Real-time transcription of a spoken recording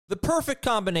The perfect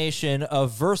combination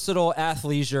of versatile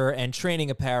athleisure and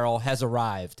training apparel has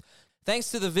arrived.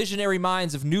 Thanks to the visionary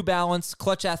minds of New Balance,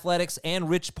 Clutch Athletics, and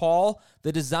Rich Paul,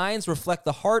 the designs reflect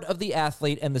the heart of the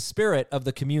athlete and the spirit of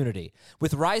the community.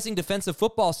 With rising defensive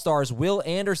football stars Will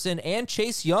Anderson and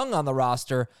Chase Young on the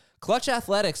roster, Clutch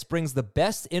Athletics brings the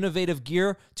best innovative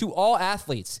gear to all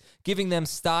athletes, giving them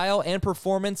style and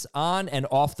performance on and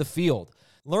off the field.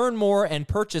 Learn more and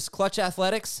purchase Clutch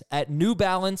Athletics at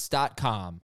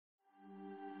newbalance.com.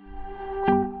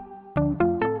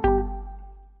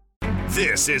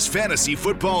 This is Fantasy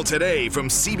Football Today from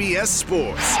CBS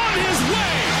Sports. On his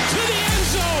way to the end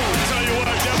zone. I'll tell you what,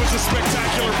 that was a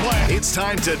spectacular play. It's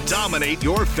time to dominate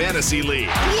your fantasy league.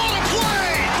 What a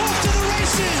play! Off to the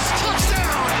races.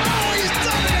 Touchdown. Oh, he's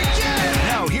done it again.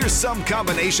 Now here's some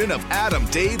combination of Adam,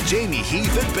 Dave, Jamey,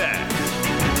 Heath, and Ben.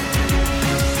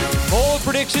 Bold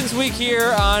predictions week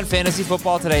here on Fantasy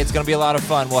Football Today. It's going to be a lot of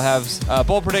fun. We'll have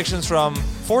bold predictions from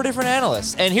 4 different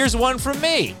analysts. And here's one from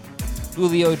me.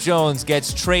 Julio Jones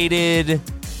gets traded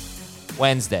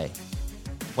Wednesday.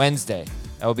 That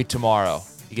will be tomorrow.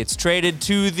 He gets traded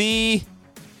to the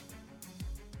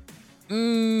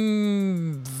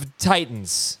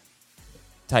Titans.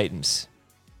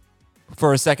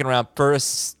 For a second round,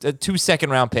 two second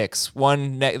round picks.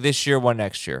 One this year, one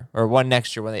next year. Or one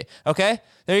next year. Okay?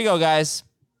 There you go, guys.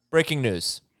 Breaking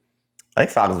news. I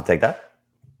think Falcons would take that.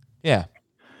 Yeah.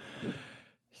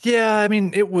 Yeah, I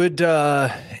mean, it would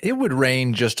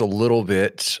rain just a little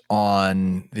bit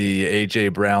on the A.J.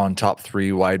 Brown top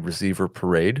 3 wide receiver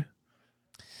parade.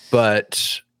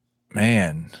 But,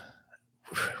 man,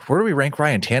 where do we rank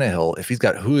Ryan Tannehill if he's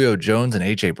got Julio Jones and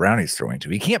A.J. Brown he's throwing to?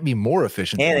 He can't be more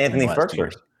efficient. And than Anthony last Firkser.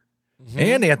 year. Mm-hmm.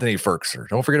 And Anthony Firkser.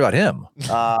 Don't forget about him.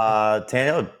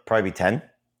 Tannehill would probably be 10.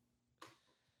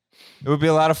 It would be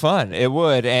a lot of fun. It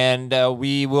would, and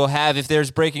we will have. If there's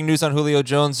breaking news on Julio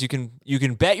Jones, you can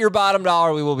bet your bottom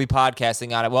dollar we will be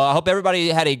podcasting on it. Well, I hope everybody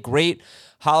had a great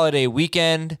holiday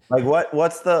weekend. Like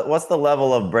what's the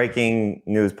level of breaking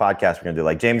news podcast we're gonna do?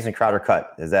 Like Jameson Crowder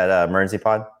cut? Is that an emergency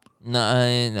pod?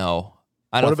 No.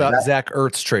 I What don't. about Zach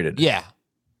Ertz traded? Yeah.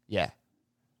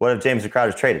 What if Jameson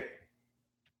Crowder's traded?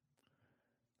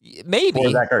 Maybe For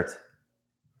Zach Ertz.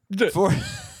 For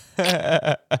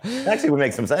Actually would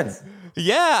make some sense.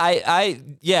 Yeah,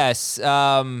 yes. Zach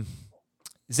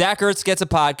Ertz gets a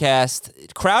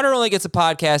podcast. Crowder only gets a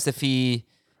podcast if he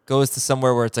goes to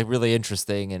somewhere where it's like really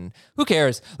interesting, and who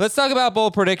cares? Let's talk about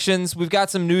bold predictions. We've got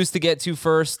some news to get to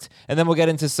first, and then we'll get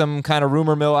into some kind of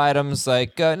rumor mill items,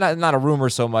 like not a rumor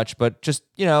so much, but just,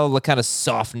 kind of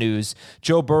soft news.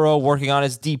 Joe Burrow working on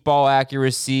his deep ball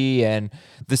accuracy, and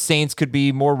the Saints could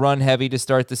be more run heavy to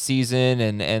start the season,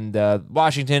 and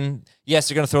Washington, yes,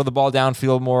 they're going to throw the ball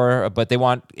downfield more, but they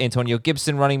want Antonio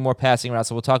Gibson running more passing routes,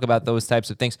 so we'll talk about those types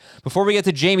of things. Before we get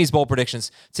to Jamey's bold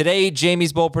predictions, today,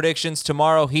 Jamey's bold predictions,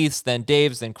 tomorrow, Heath's, then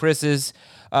Dave's, then Chris's.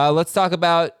 Let's talk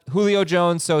about Julio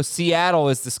Jones. So Seattle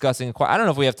is discussing, I don't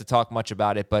know if we have to talk much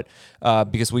about it, but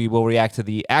because we will react to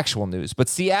the actual news. But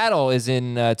Seattle is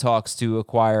in talks to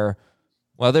acquire,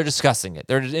 well, they're discussing it.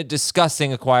 They're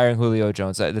discussing acquiring Julio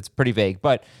Jones. That's pretty vague.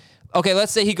 But, okay,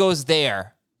 let's say he goes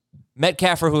there.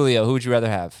 Metcalf or Julio, who would you rather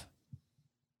have?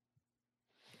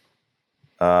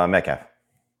 Metcalf.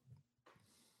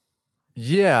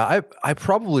 Yeah, I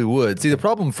probably would. See, the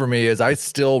problem for me is I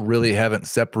still really haven't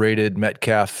separated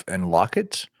Metcalf and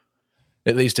Lockett,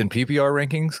 at least in PPR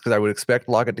rankings, because I would expect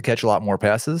Lockett to catch a lot more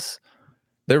passes.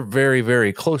 They're very,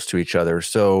 very close to each other.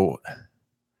 So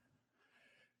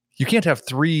you can't have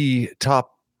 3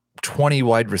 top 20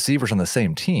 wide receivers on the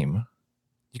same team.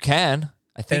 You can,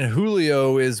 I think. And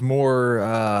Julio is more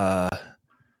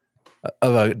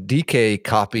of a DK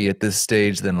copy at this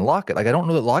stage than Lockett. Like, I don't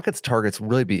know that Lockett's targets will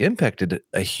really be impacted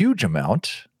a huge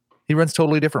amount. He runs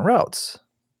totally different routes.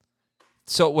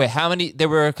 So wait, how many? There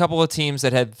were a couple of teams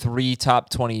that had 3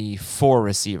 top 24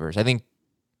 receivers. I think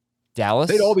Dallas.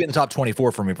 They'd all be in the top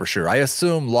 24 for me for sure. I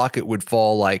assume Lockett would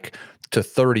fall like to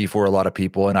 30 for a lot of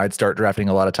people, and I'd start drafting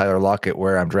a lot of Tyler Lockett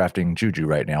where I'm drafting Juju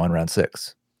right now in round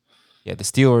 6. Yeah, the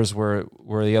Steelers were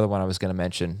the other one I was going to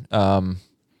mention.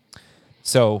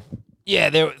 So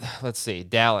yeah, let's see.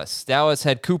 Dallas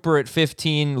had Cooper at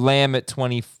 15, Lamb at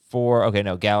 24. Okay,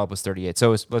 no, Gallup was 38.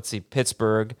 So let's see,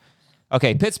 Pittsburgh.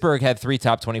 Okay, Pittsburgh had 3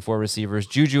 top 24 receivers.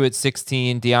 Juju at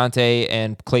 16, Deontay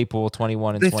and Claypool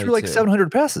 21 and 22. They threw like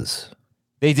 700 passes.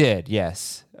 They did,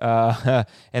 yes. And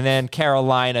then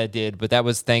Carolina did, but that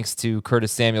was thanks to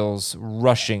Curtis Samuel's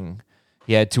rushing.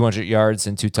 He had 200 yards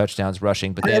and 2 touchdowns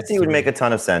rushing. But I think it would make a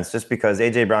ton of sense just because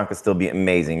A.J. Brown could still be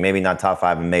amazing. Maybe not top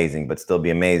 5 amazing, but still be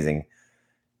amazing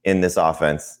in this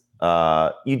offense.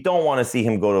 You don't want to see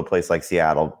him go to a place like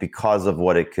Seattle because of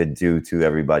what it could do to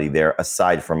everybody there,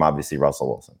 aside from obviously Russell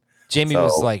Wilson. Jamey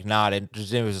was like not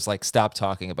interested. Jamey was just like, stop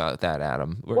talking about that,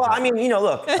 Adam. Well, I mean,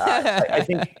 look, I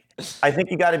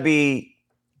think you got to be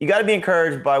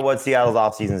encouraged by what Seattle's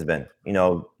offseason's been.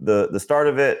 The start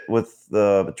of it with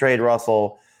the trade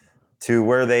Russell to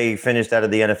where they finished out of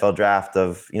the NFL draft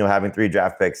of having 3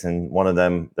 draft picks, and one of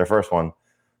them, their first one,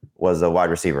 was a wide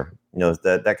receiver.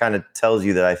 That kind of tells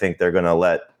you that I think they're going to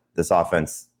let this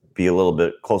offense be a little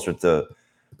bit closer to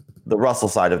the Russell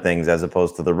side of things as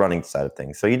opposed to the running side of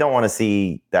things. So you don't want to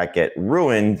see that get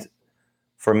ruined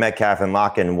for Metcalf and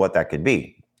Lockett and what that could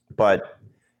be. But,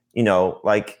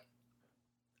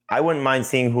 I wouldn't mind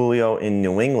seeing Julio in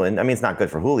New England. I mean, it's not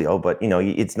good for Julio, but,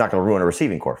 it's not going to ruin a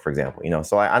receiving corps, for example.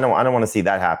 So I don't want to see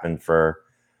that happen for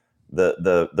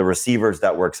the receivers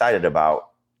that we're excited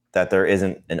about, that there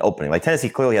isn't an opening. Like Tennessee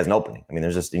clearly has an opening. I mean,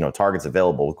 there's just, targets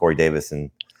available with Corey Davis and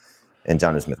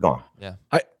Jonnu Smith gone. Yeah.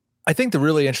 I think the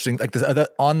really interesting, like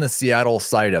on the Seattle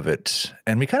side of it,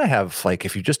 and we kind of have like,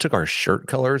 if you just took our shirt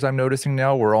colors, I'm noticing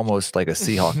now we're almost like a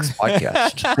Seahawks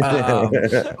podcast.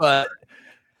 But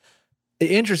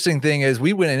the interesting thing is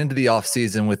we went into the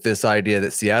offseason with this idea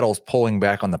that Seattle's pulling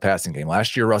back on the passing game.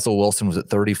 Last year, Russell Wilson was at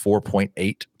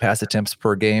 34.8 pass attempts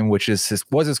per game, which was his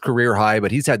career high,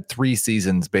 but he's had 3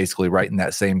 seasons basically right in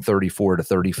that same 34 to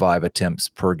 35 attempts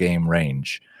per game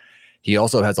range. He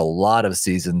also has a lot of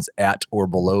seasons at or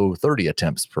below 30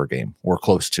 attempts per game or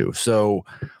close to. So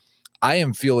I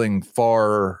am feeling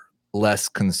far less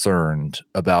concerned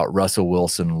about Russell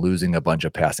Wilson losing a bunch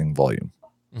of passing volume.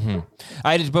 Mm-hmm.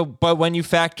 But when you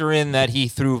factor in that he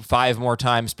threw 5 more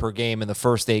times per game in the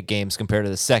first 8 games compared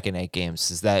to the second 8 games,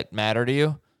 does that matter to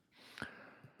you?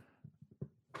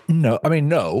 No, I mean,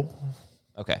 no.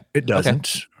 Okay. It doesn't.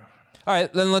 Okay. All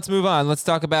right, then let's move on. Let's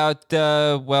talk about,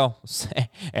 Aaron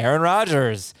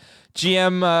Rodgers.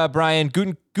 GM Brian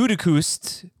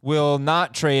Gutekunst will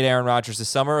not trade Aaron Rodgers this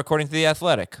summer, according to The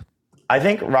Athletic. I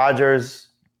think Rodgers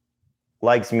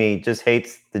likes me, just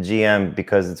hates the GM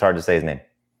because it's hard to say his name.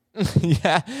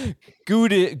 Yeah,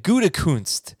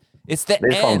 Gutekunst. It's the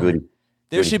They call him N. Goody.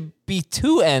 There should be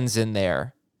 2 N's in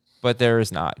there, but there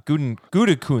is not.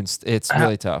 Gutekunst. It's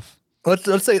really tough.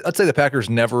 Let's say the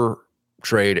Packers never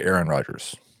trade Aaron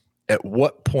Rodgers. At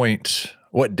what point,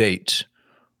 what date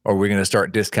are we going to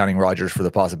start discounting Rodgers for the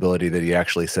possibility that he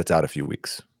actually sits out a few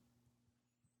weeks?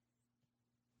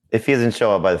 If he doesn't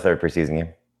show up by the 3rd preseason game.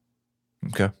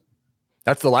 Okay.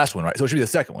 That's the last one, right? So it should be the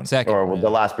second one. Or the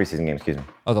last preseason game, excuse me.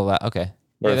 Oh, okay.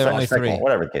 Or Yeah, there are only second 3. one,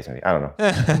 whatever the case may be. I don't know.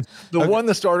 The one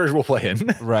the starters will play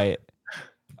in. Right.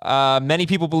 Many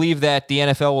people believe that the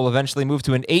NFL will eventually move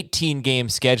to an 18-game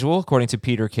schedule, according to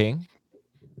Peter King.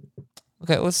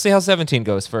 Okay, let's see how 17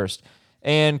 goes first.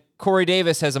 And Corey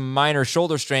Davis has a minor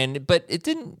shoulder strain, but it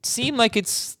didn't seem like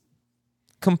it's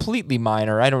completely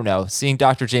minor. I don't know. Seeing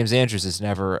Dr. James Andrews is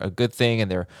never a good thing,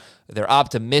 and they're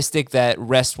optimistic that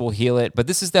rest will heal it. But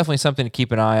this is definitely something to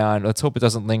keep an eye on. Let's hope it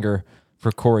doesn't linger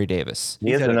for Corey Davis.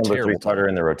 He is the number 3 starter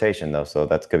in the rotation, though, so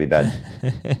that could be bad.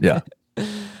 Yeah.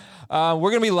 We're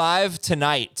going to be live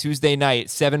tonight, Tuesday night,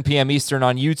 7 p.m. Eastern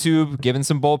on YouTube, giving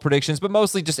some bold predictions, but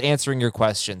mostly just answering your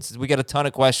questions. We get a ton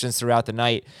of questions throughout the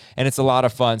night, and it's a lot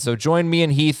of fun. So join me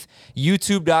and Heath,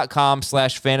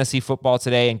 youtube.com/fantasyfootball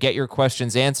today, and get your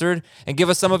questions answered, and give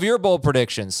us some of your bold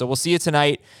predictions. So we'll see you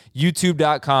tonight,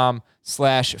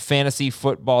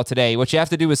 youtube.com/fantasyfootball today. What you have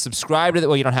to do is subscribe to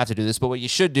well, you don't have to do this, but what you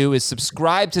should do is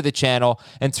subscribe to the channel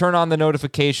and turn on the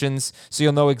notifications so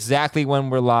you'll know exactly when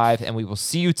we're live, and we will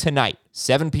see you tonight,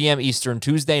 7 p.m. Eastern,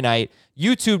 Tuesday night,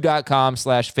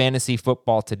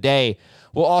 youtube.com/fantasyfootball today.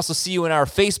 We'll also see you in our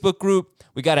Facebook group.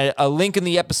 We got a link in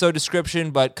the episode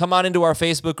description, but come on into our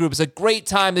Facebook group. It's a great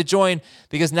time to join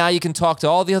because now you can talk to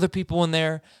all the other people in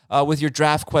there with your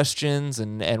draft questions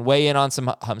and weigh in on some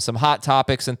hot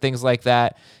topics and things like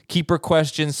that. Keeper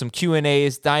questions, some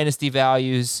Q&As, dynasty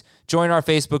values. Join our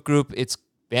Facebook group. It's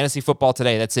Fantasy Football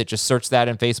Today. That's it. Just search that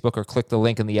in Facebook or click the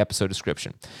link in the episode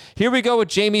description. Here we go with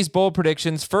Jamey's bold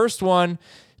predictions. First one,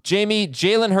 Jamey,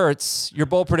 Jalen Hurts. Your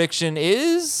bold prediction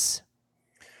is...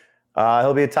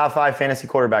 He'll be a top 5 fantasy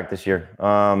quarterback this year.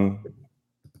 I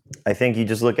think you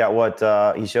just look at what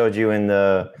he showed you in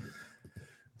the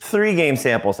 3-game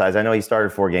sample size. I know he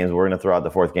started 4 games. We're going to throw out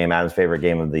the 4th game, Adam's favorite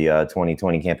game of the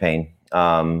 2020 campaign,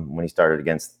 when he started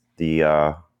against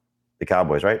the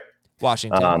Cowboys, right?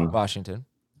 Washington. I mean,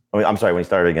 I'm sorry, when he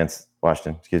started against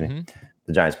Washington. Excuse me.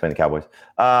 The Giants playing the Cowboys.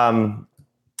 The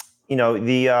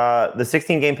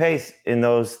 16-game pace in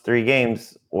those 3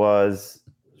 games was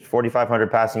 4,500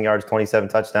 passing yards, 27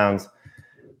 touchdowns,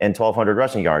 and 1,200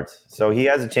 rushing yards. So he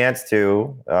has a chance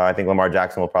to, I think Lamar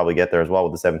Jackson will probably get there as well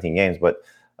with the 17 games, but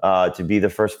to be the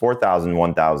first 4,000,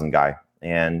 1,000 guy.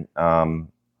 And I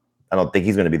don't think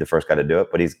he's going to be the first guy to do it,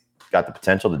 but he's got the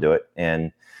potential to do it.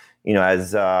 And,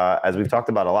 as we've talked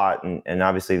about a lot, and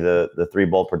obviously the three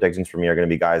bold predictions for me are going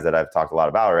to be guys that I've talked a lot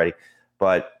about already,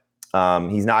 but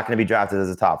he's not going to be drafted as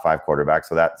a top 5 quarterback.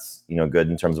 So that's, good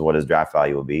in terms of what his draft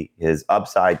value will be. His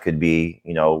upside could be,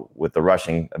 with the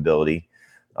rushing ability,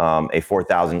 a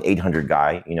 4,800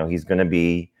 guy. He's going to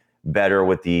be better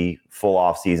with the full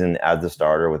offseason as the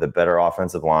starter, with a better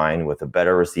offensive line, with a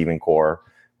better receiving core,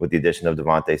 with the addition of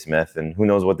Devontae Smith. And who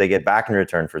knows what they get back in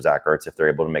return for Zach Ertz if they're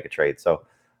able to make a trade. So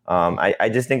I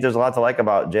just think there's a lot to like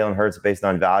about Jalen Hurts based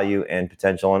on value and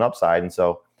potential and upside. And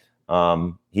so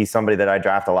he's somebody that I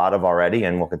draft a lot of already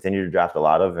and will continue to draft a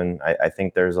lot of. And I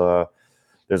think there's a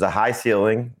high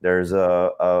ceiling. There's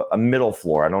a middle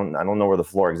floor. I don't know where the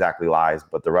floor exactly lies,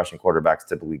 but the rushing quarterbacks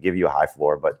typically give you a high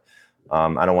floor. But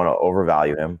I don't want to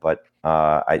overvalue him. But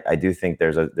I do think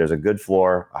there's a good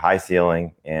floor, a high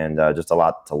ceiling, and just a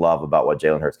lot to love about what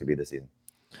Jalen Hurts could be this season.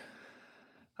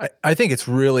 I think it's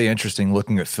really interesting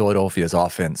looking at Philadelphia's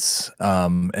offense,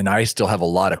 and I still have a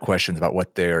lot of questions about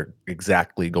what they're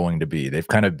exactly going to be. They've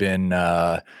kind of been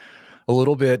a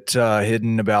little bit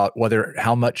hidden about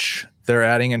how much they're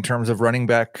adding in terms of running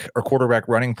back or quarterback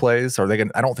running plays. I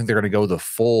don't think they're going to go the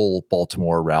full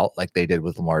Baltimore route like they did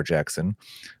with Lamar Jackson.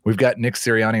 We've got Nick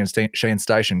Sirianni and Shane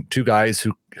Steichen, two guys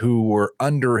who were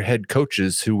under head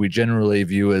coaches who we generally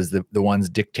view as the ones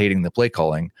dictating the play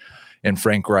calling, and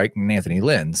Frank Reich and Anthony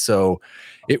Lynn. So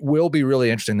it will be really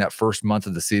interesting that first month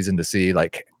of the season to see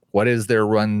what is their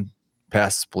run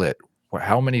pass split?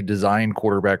 How many design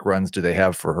quarterback runs do they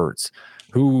have for Hurts?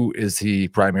 Who is he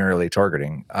primarily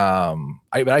targeting?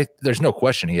 There's no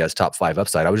question he has top 5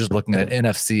 upside. I was just looking at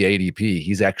NFC ADP.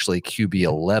 He's actually QB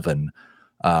 11.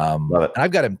 And I've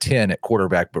got him 10 at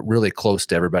quarterback, but really close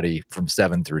to everybody from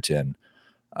 7 through 10.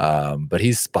 But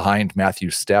he's behind Matthew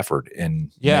Stafford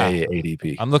in May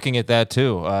ADP. I'm looking at that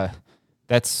too.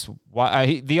 That's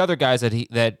why the other guys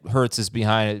that Hurts is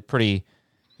behind pretty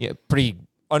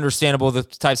understandable. The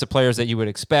types of players that you would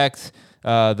expect.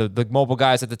 The mobile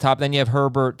guys at the top. Then you have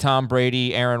Herbert, Tom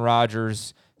Brady, Aaron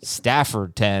Rodgers,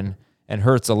 Stafford 10, and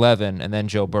Hurts 11, and then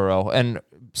Joe Burrow. And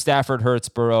Stafford, Hurts,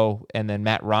 Burrow, and then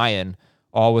Matt Ryan,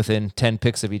 all within 10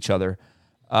 picks of each other.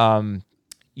 So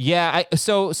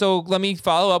let me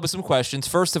follow up with some questions.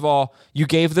 First of all, you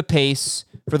gave the pace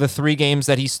for the 3 games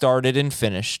that he started and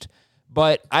finished,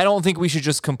 but I don't think we should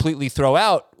just completely throw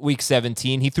out week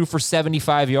 17. He threw for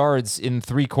 75 yards in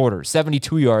 3 quarters,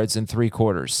 72 yards in 3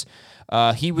 quarters.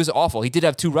 He was awful. He did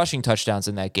have 2 rushing touchdowns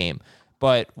in that game,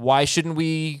 but why shouldn't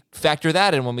we factor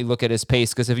that in when we look at his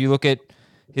pace? Because if you look at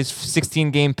his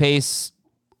 16-game pace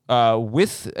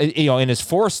in his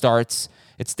 4 starts,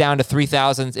 it's down to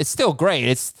 3,000. It's still great.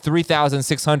 It's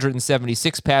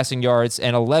 3,676 passing yards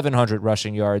and 1,100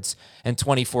 rushing yards and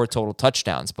 24 total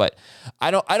touchdowns. But I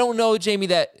don't know, Jamey,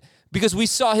 that because we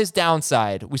saw his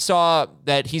downside. We saw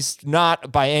that he's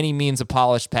not by any means a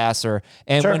polished passer.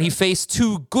 And when he faced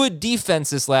 2 good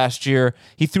defenses last year,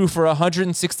 he threw for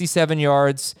 167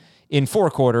 yards in 4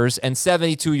 quarters and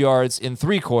 72 yards in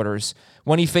 3 quarters.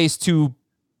 When he faced 2,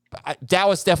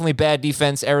 Dallas definitely bad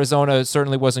defense. Arizona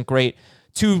certainly wasn't great.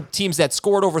 2 teams that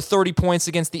scored over 30 points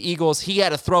against the Eagles. He had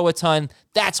to throw a ton.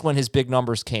 That's when his big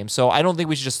numbers came. So I don't think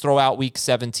we should just throw out week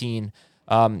 17.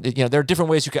 There are different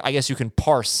ways you can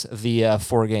parse the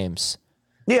 4 games.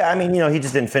 Yeah, I mean, he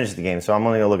just didn't finish the game, so I'm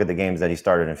only going to look at the games that he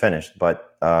started and finished.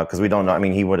 But because we don't know, I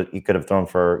mean, he could have thrown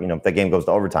for, if that game goes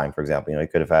to overtime, for example, he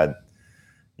could have had,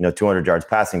 200 yards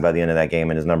passing by the end of that game,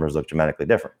 and his numbers look dramatically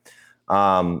different.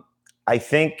 I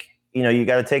think, you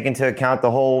got to take into account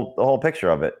the whole picture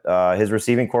of it. His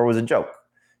receiving core was a joke.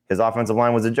 His offensive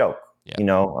line was a joke.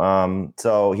 Yeah.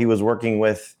 So he was working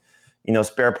with,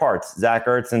 spare parts. Zach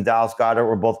Ertz and Dallas Goedert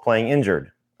were both playing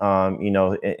injured,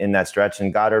 in that stretch.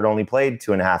 And Goddard only played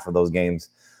 2.5 of those games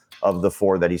of the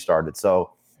 4 that he started.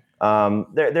 So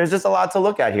there's just a lot to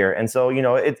look at here. And so,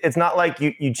 it's not like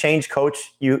you change coach,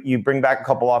 you bring back a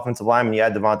couple offensive linemen, you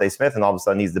add Devontae Smith, and all of a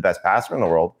sudden he's the best passer in the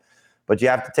world. But you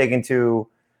have to take into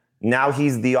now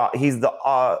he's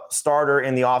the starter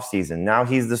in the offseason. Now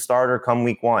he's the starter come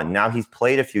week 1. Now he's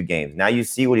played a few games. Now you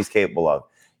see what he's capable of.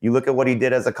 You look at what he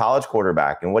did as a college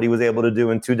quarterback and what he was able to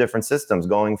do in 2 different systems,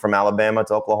 going from Alabama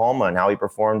to Oklahoma, and how he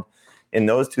performed in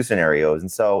those 2 scenarios.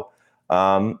 And so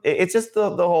it's just the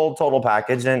whole total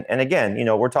package. And again,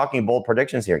 we're talking bold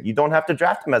predictions here. You don't have to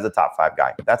draft him as a top 5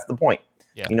 guy. That's the point.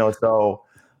 Yeah.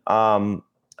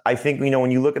 I think,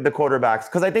 when you look at the quarterbacks,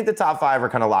 because I think the top 5 are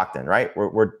kind of locked in, right?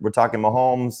 We're talking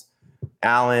Mahomes,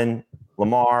 Allen,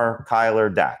 Lamar,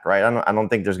 Kyler, Dak, right? I don't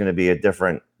think there's going to be a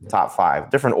different top five,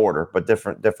 different order, but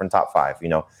different top five.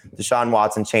 Deshaun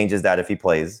Watson changes that if he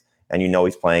plays, and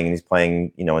he's playing, and he's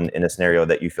playing, in a scenario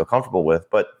that you feel comfortable with.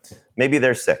 But maybe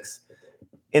there's 6.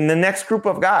 In the next group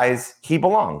of guys, he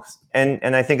belongs, and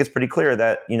I think it's pretty clear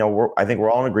that I think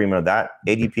we're all in agreement of that.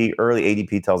 Early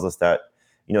ADP tells us that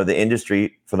the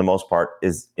industry for the most part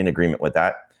is in agreement with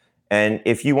that. And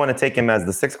if you want to take him as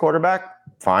the 6th quarterback,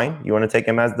 fine. You want to take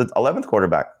him as the 11th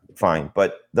quarterback, fine.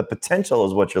 But the potential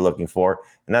is what you're looking for,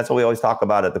 and that's what we always talk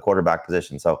about at the quarterback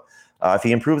position. So if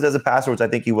he improves as a passer, which I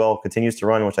think he will, continues to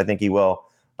run, which I think he will,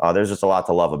 there's just a lot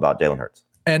to love about Jalen Hurts.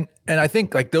 And I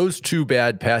think like those 2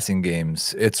 bad passing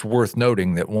games, it's worth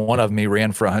noting that one of them he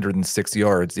ran for 106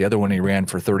 yards. The other one he ran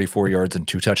for 34 yards and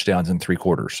 2 touchdowns in 3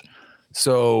 quarters.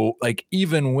 So like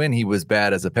even when he was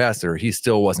bad as a passer, he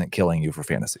still wasn't killing you for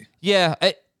fantasy. Yeah,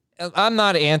 I'm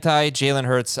not anti Jalen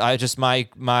Hurts. I just my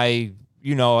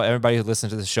everybody who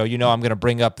listens to the show, I'm going to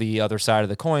bring up the other side of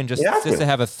the coin just to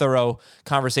have a thorough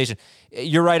conversation.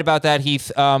 You're right about that,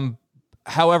 Heath.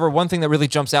 However, one thing that really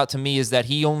jumps out to me is that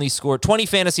he only scored 20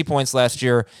 fantasy points last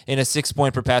year in a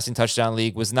 6-point per passing touchdown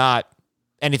league. Was not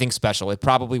anything special. It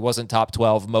probably wasn't top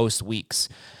 12 most weeks.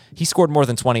 He scored more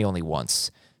than 20 only once.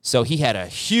 So he had a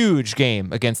huge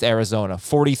game against Arizona,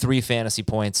 43 fantasy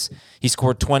points. He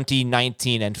scored 20,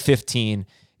 19, and 15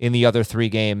 in the other 3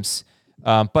 games.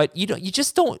 But you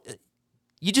just don't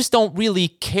really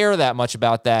care that much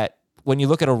about that when you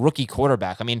look at a rookie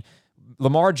quarterback. I mean,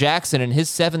 Lamar Jackson in his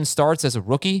 7 starts as a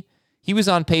rookie, he was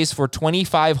on pace for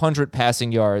 2,500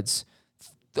 passing yards,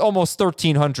 almost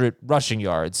 1,300 rushing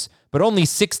yards, but only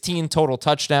 16 total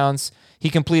touchdowns.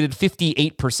 He completed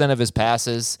 58% of his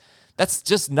passes. That's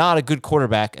just not a good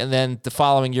quarterback. And then the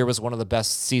following year was one of the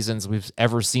best seasons we've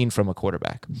ever seen from a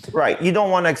quarterback. Right. You don't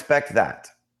want to expect that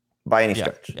by any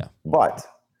stretch. Yeah. But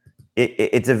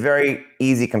it's a very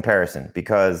easy comparison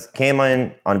because came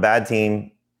in on a bad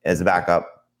team as a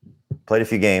backup, played a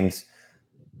few games.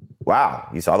 Wow.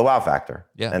 You saw the wow factor.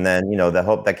 Yeah. And then, the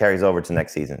hope that carries over to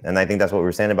next season. And I think that's what we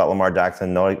were saying about Lamar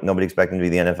Jackson. Nobody expected him to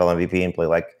be the NFL MVP and play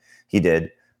like he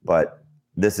did. But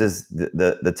this is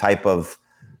the type of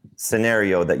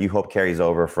scenario that you hope carries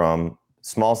over from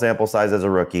small sample size as a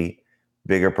rookie,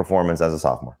 bigger performance as a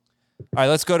sophomore. All right,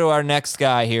 let's go to our next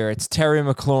guy here. It's Terry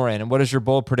McLaurin. And what is your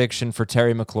bold prediction for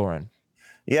Terry McLaurin?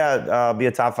 Yeah, be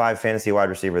a top 5 fantasy wide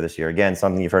receiver this year. Again,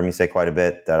 something you've heard me say quite a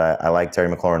bit that I like Terry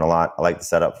McLaurin a lot. I like the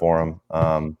setup for him.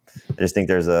 I just think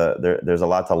there's a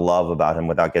lot to love about him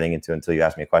without getting into it until you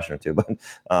ask me a question or two. But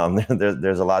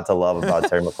there's a lot to love about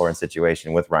Terry McLaurin's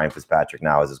situation with Ryan Fitzpatrick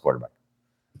now as his quarterback.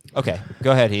 Okay,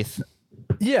 go ahead, Heath.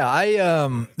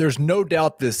 Yeah, there's no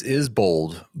doubt this is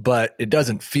bold, but it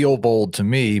doesn't feel bold to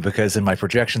me because in my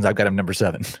projections, I've got him number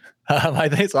 7. I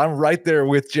think so. I'm right there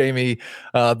with Jamey,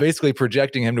 basically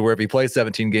projecting him to where if he plays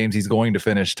 17 games, he's going to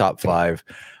finish top 5.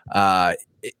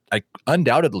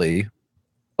 Undoubtedly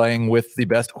playing with the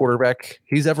best quarterback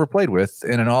he's ever played with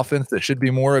in an offense that should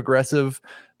be more aggressive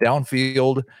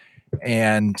downfield.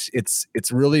 And it's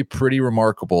really pretty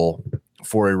remarkable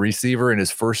for a receiver in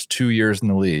his first 2 years in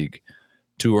the league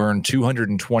to earn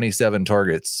 227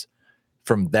 targets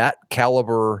from that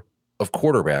caliber of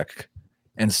quarterback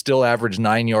and still average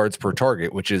 9 yards per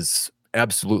target, which is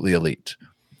absolutely elite.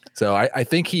 So I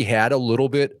think he had a little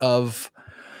bit of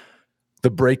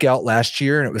the breakout last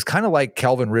year, and it was kind of like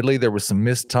Calvin Ridley. There was some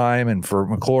missed time, and for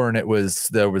McLaurin,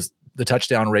 the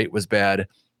touchdown rate was bad,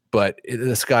 but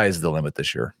the sky is the limit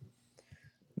this year.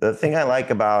 The thing I like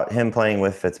about him playing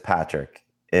with Fitzpatrick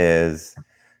is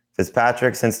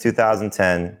Fitzpatrick since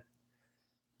 2010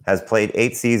 has played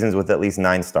 8 seasons with at least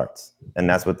 9 starts. And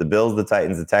that's with the Bills, the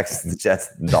Titans, the Texans, the Jets,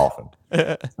 the Dolphins.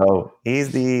 So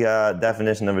he's the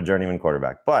definition of a journeyman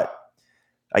quarterback. But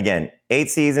again, 8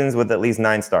 seasons with at least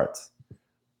 9 starts.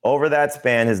 Over that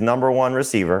span, his number 1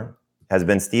 receiver has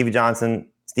been Stevie Johnson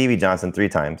 3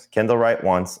 times, Kendall Wright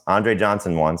once, Andre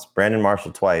Johnson once, Brandon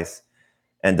Marshall twice,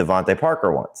 and Devontae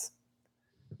Parker once.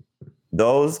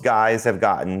 Those guys have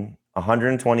gotten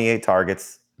 128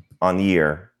 targets on the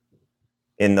year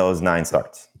in those 9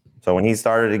 starts. So when he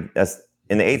started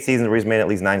in the 8 seasons where he's made at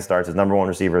least 9 starts, his number 1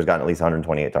 receiver has gotten at least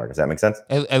 128 targets. Does that make sense?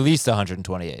 At least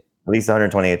 128. At least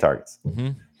 128 targets. Mm-hmm.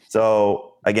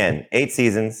 So again, 8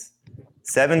 seasons,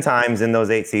 7 times in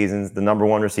those 8 seasons, the number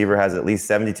 1 receiver has at least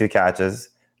 72 catches.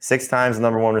 6 times the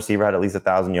number 1 receiver had at least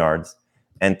 1,000 yards.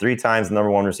 And 3 times the number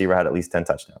 1 receiver had at least 10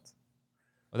 touchdowns.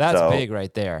 Well, that's big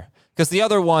right there. Because the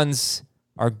other ones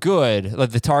are good, like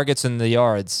the targets and the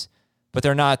yards, but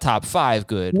they're not top 5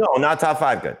 good. No, not top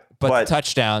 5 good. But the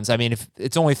touchdowns, I mean, if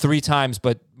it's only 3 times,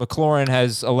 but McLaurin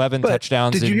has 11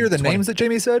 touchdowns. Did you hear the 20. names that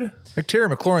Jamey said? Like, Terry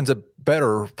McLaurin's a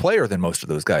better player than most of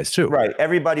those guys, too. Right.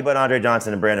 Everybody but Andre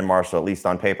Johnson and Brandon Marshall, at least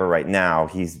on paper right now,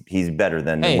 he's better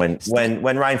than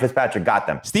when Ryan Fitzpatrick got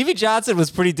them. Stevie Johnson was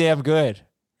pretty damn good.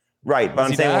 Right. But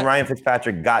I'm saying when Ryan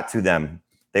Fitzpatrick got to them,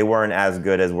 they weren't as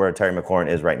good as where Terry McLaurin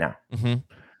is right now.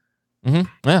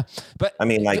 Yeah. But I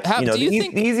mean, like,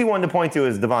 the easy one to point to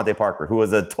is Devontae Parker, who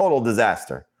was a total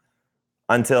disaster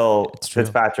until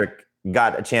Fitzpatrick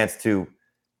got a chance to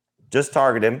just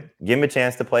target him, give him a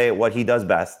chance to play at what he does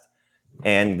best,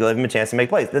 and give him a chance to make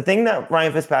plays. The thing that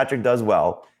Ryan Fitzpatrick does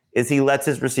well is he lets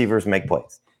his receivers make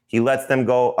plays. He lets them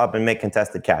go up and make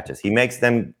contested catches. He makes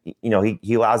them,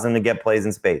 he allows them to get plays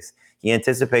in space. He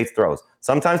anticipates throws,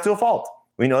 sometimes to a fault.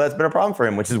 We know that's been a problem for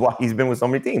him, which is why he's been with so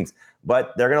many teams.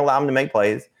 But they're going to allow him to make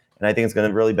plays, and I think it's going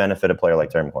to really benefit a player like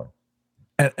Terry McLaurin.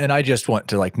 And I just want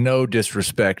to, no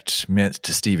disrespect meant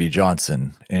to Stevie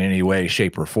Johnson in any way,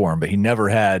 shape, or form, but he never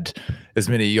had as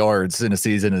many yards in a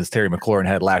season as Terry McLaurin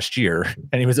had last year.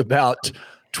 And he was about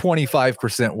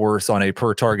 25% worse on a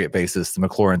per target basis than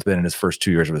McLaurin's been in his first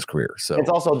 2 years of his career. So it's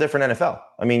also a different NFL.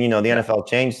 I mean, the NFL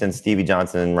changed since Stevie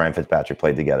Johnson and Ryan Fitzpatrick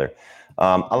played together.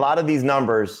 A lot of these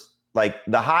numbers, like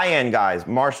the high-end guys,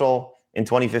 Marshall in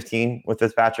 2015 with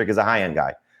Fitzpatrick is a high-end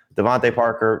guy. Devontae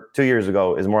Parker 2 years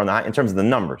ago is more on the high in terms of the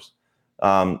numbers.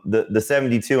 The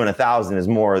 72 and 1,000 is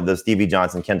more the Stevie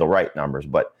Johnson, Kendall Wright numbers.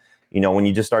 But, when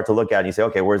you just start to look at it and you say,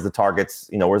 okay, where's the targets?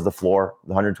 Where's the floor?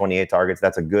 The 128 targets.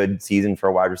 That's a good season for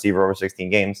a wide receiver over 16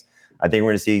 games. I think we're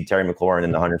going to see Terry McLaurin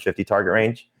in the 150 target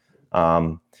range.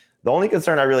 The only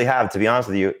concern I really have, to be honest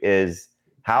with you, is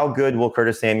how good will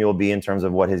Curtis Samuel be in terms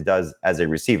of what he does as a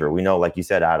receiver? We know, like you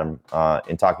said, Adam,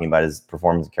 in talking about his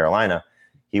performance in Carolina,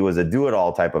 he was a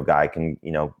do-it-all type of guy, can,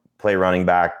 play running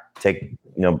back, take,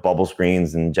 bubble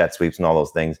screens and jet sweeps and all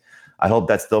those things. I hope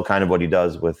that's still kind of what he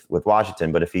does with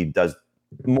Washington. But if he does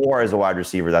more as a wide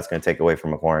receiver, that's going to take away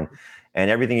from McLaurin.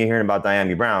 And everything you're hearing about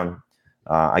Jamey Brown,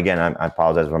 again, I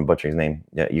apologize if I'm butchering his name.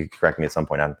 Yeah, you can correct me at some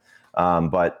point, Adam.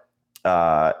 But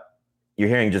you're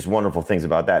hearing just wonderful things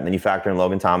about that. And then you factor in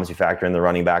Logan Thomas, you factor in the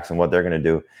running backs and what they're going to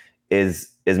do. Is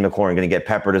McLaurin going to get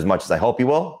peppered as much as I hope he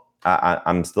will?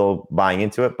 I'm still buying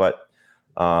into it, but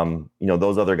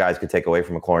those other guys could take away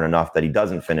from McLaurin enough that he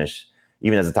doesn't finish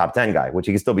even as a top 10 guy, which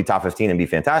he can still be top 15 and be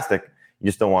fantastic. You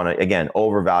just don't want to, again,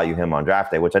 overvalue him on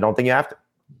draft day, which I don't think you have to.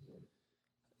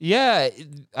 Yeah,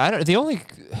 the only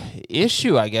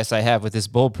issue I guess I have with this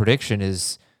bold prediction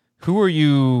is who are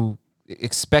you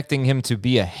expecting him to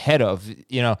be ahead of?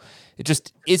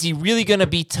 Is he really going to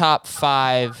be top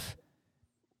 5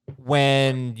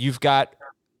 when you've got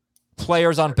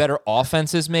players on better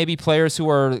offenses, maybe players who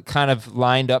are kind of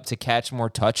lined up to catch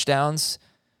more touchdowns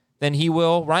than he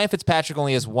will? Ryan Fitzpatrick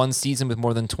only has 1 season with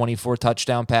more than 24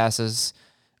 touchdown passes.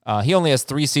 He only has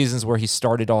 3 seasons where he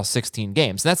started all 16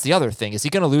 games. And that's the other thing. Is he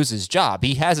going to lose his job?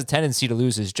 He has a tendency to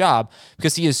lose his job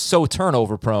because he is so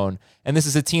turnover prone. And this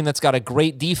is a team that's got a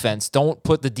great defense. Don't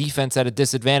put the defense at a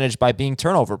disadvantage by being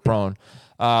turnover prone.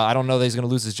 I don't know that he's going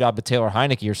to lose his job with Taylor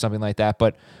Heineke or something like that,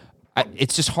 but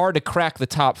it's just hard to crack the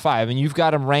top 5. And you've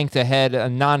got him ranked ahead,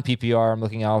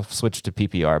 non-PPR. I'll switch to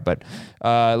PPR,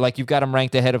 but you've got him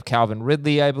ranked ahead of Calvin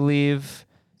Ridley, I believe.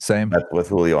 Same. That's with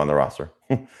Julio on the roster.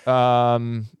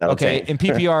 Okay. In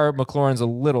PPR, McLaurin's a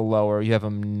little lower. You have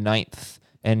him 9th,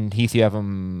 and Heath, you have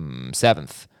him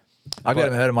 7th. I've got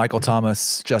him ahead of Michael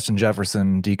Thomas, Justin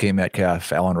Jefferson, DK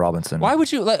Metcalf, Allen Robinson. Why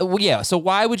would you? So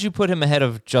why would you put him ahead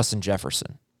of Justin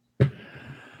Jefferson?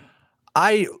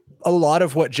 A lot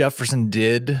of what Jefferson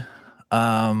did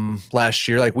last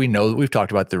year, we've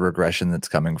talked about the regression that's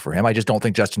coming for him. I just don't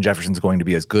think Justin Jefferson's going to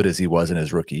be as good as he was in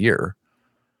his rookie year.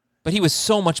 But he was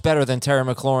so much better than Terry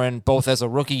McLaurin, both as a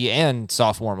rookie and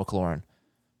sophomore McLaurin.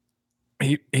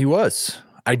 He was.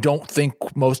 I don't think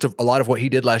a lot of what he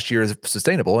did last year is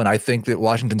sustainable, and I think that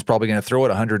Washington's probably going to throw it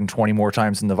 120 more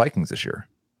times than the Vikings this year.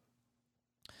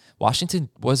 Washington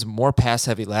was more pass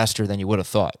heavy last year than you would have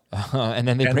thought. And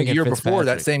then they bring the year before,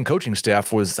 that same coaching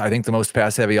staff was, I think, the most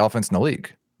pass heavy offense in the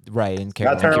league. Right. In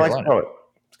Scott Turner likes to throw it.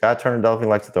 Scott Turner definitely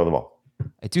likes to throw the ball.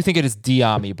 I do think it is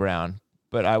Jamey Brown,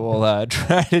 but I will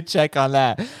try to check on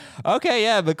that. Okay,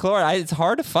 yeah, McLaurin, it's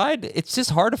hard to find. It's just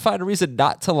hard to find a reason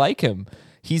not to like him.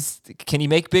 Can he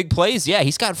make big plays? Yeah,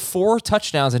 he's got 4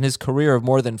 touchdowns in his career of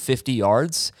more than 50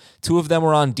 yards. 2 of them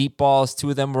were on deep balls. 2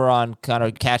 of them were on kind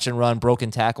of catch and run, broken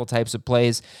tackle types of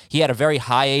plays. He had a very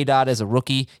high ADOT as a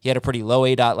rookie. He had a pretty low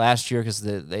ADOT last year because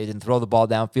they didn't throw the ball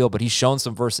downfield, but he's shown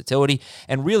some versatility.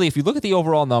 And really, if you look at the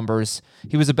overall numbers,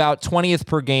 he was about 20th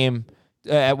per game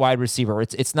at wide receiver.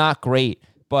 It's not great,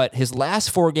 but his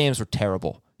last 4 games were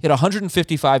terrible. He had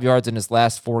 155 yards in his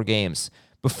last 4 games.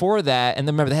 Before that, and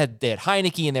then remember they had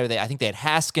Heineke in there. I think they had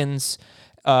Haskins.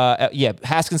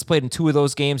 Haskins played in 2 of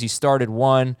those games. He started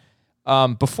 1.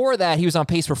 Before that, he was on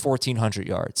pace for 1,400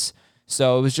 yards.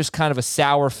 So it was just kind of a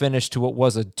sour finish to what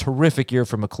was a terrific year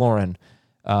for McLaurin.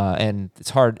 And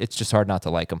it's just hard not to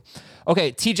like him.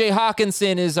 Okay, TJ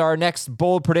Hawkinson is our next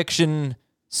bold prediction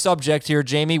subject here.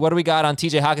 Jamey, what do we got on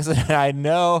TJ Hawkinson? And I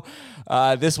know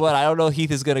this one, I don't know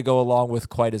Heath is going to go along with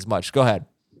quite as much. Go ahead.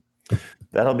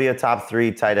 That'll be a top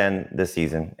 3 tight end this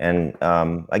season. And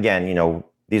again,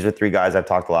 these are 3 guys I've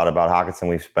talked a lot about. Hawkinson,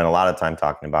 we've spent a lot of time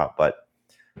talking about, but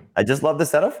I just love the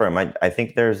setup for him. I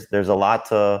think there's a lot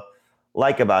to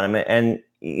like about him. And,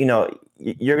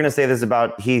 you're going to say this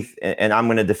about Heath, and I'm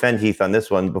going to defend Heath on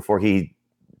this one before he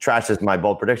trashes my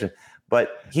bold prediction.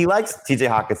 But he likes TJ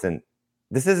Hawkinson.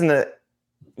 This isn't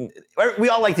we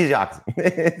all like TJ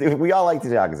Hawkinson. We all like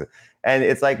TJ Hawkinson. And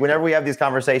it's like whenever we have these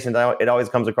conversations, it always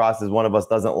comes across as one of us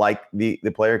doesn't like the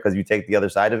player because you take the other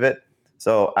side of it.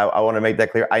 So I want to make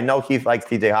that clear. I know Heath likes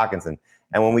TJ Hawkinson.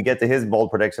 And when we get to his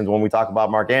bold predictions, when we talk about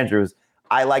Mark Andrews,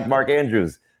 I like Mark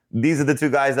Andrews. These are the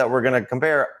 2 guys that we're going to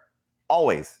compare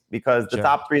always because the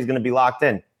top 3 is going to be locked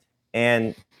in.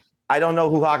 And I don't know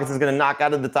who Hawkinson's going to knock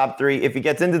out of the top 3 if he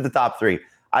gets into the top 3.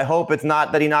 I hope it's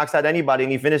not that he knocks out anybody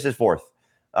and he finishes 4th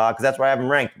because that's where I have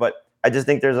him ranked. But I just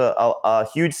think there's a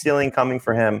huge ceiling coming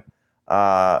for him,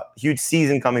 huge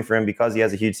season coming for him because he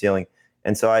has a huge ceiling.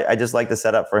 And so I just like the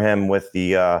setup for him with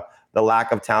the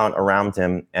lack of talent around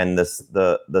him and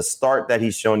the start that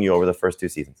he's shown you over the first 2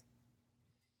 seasons.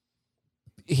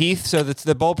 Heath, so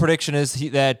the bold prediction is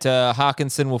that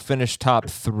Hawkinson will finish top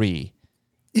 3.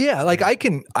 Yeah, like I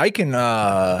can.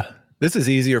 This is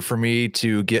easier for me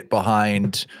to get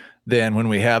behind than when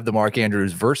we have the Mark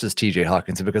Andrews versus TJ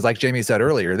Hawkinson, because like Jamey said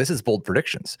earlier, this is bold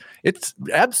predictions. It's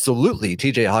absolutely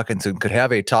TJ Hawkinson could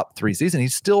have a top 3 season.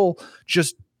 He's still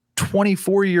just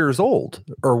 24 years old,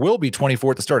 or will be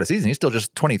 24 at the start of the season. He's still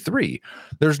just 23.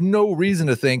 There's no reason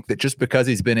to think that just because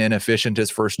he's been inefficient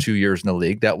his first 2 years in the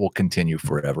league, that will continue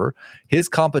forever. His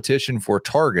competition for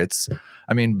targets,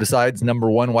 I mean, besides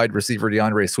number 1 wide receiver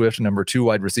DeAndre Swift and number 2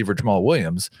 wide receiver Jamal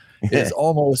Williams, is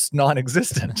almost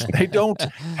non-existent. They don't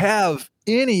have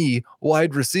any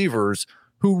wide receivers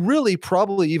who really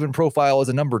probably even profile as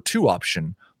a number 2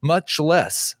 option, much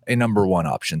less a number 1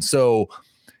 option. So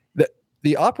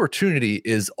the opportunity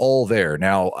is all there.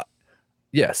 Now,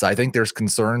 yes, I think there's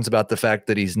concerns about the fact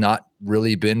that he's not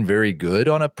really been very good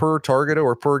on a per target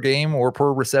or per game or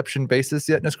per reception basis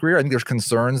yet in his career. I think there's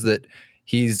concerns that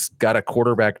he's got a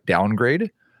quarterback downgrade,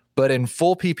 but in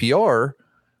full PPR,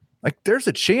 like there's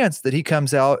a chance that he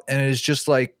comes out and is just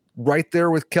like right there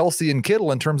with Kelsey and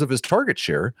Kittle in terms of his target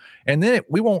share. And then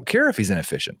we won't care if he's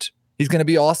inefficient. He's going to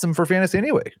be awesome for fantasy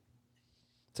anyway.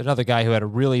 It's another guy who had a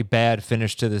really bad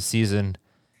finish to the season.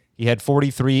 He had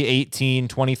 43, 18,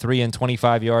 23, and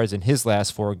 25 yards in his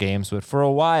last 4 games. But for a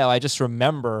while, I just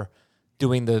remember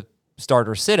doing the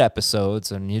starter sit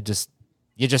episodes, and you just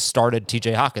started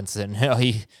TJ Hawkinson.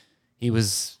 He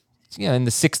was in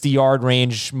the 60-yard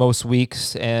range most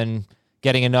weeks and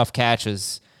getting enough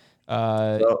catches.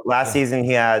 So last season,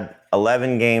 he had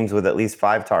 11 games with at least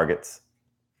 5 targets.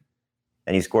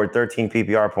 And he scored 13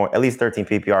 PPR points, at least 13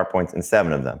 PPR points in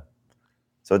 7 of them.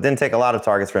 So it didn't take a lot of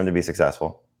targets for him to be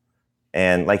successful.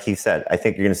 And like he said, I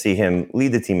think you're going to see him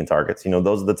lead the team in targets.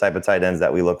 Those are the type of tight ends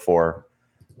that we look for.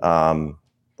 Well,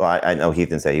 I know Heath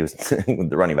didn't say he was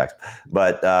the running backs,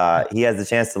 but he has the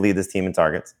chance to lead this team in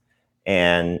targets.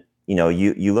 And,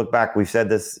 you look back, we've said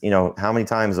this, how many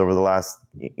times over the last,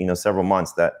 several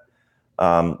months that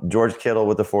George Kittle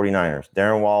with the 49ers,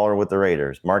 Darren Waller with the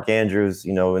Raiders, Mark Andrews,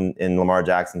 in Lamar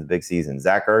Jackson's big season,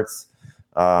 Zach Ertz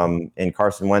in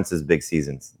Carson Wentz's big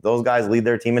seasons. Those guys lead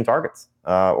their team in targets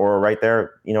or right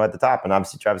there, at the top. And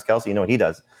obviously Travis Kelce, you know what he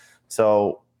does.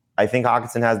 So I think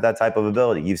Hawkinson has that type of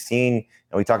ability. You've seen,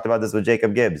 and we talked about this with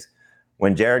Jacob Gibbs,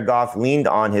 when Jared Goff leaned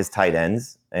on his tight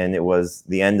ends, and it was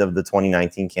the end of the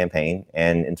 2019 campaign,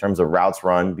 and in terms of routes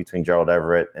run between Gerald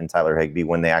Everett and Tyler Higbee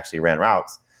when they actually ran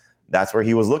routes, that's where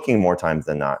he was looking more times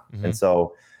than not. Mm-hmm. And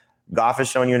so Goff has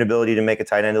shown you an ability to make a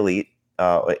tight end elite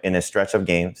in a stretch of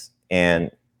games. And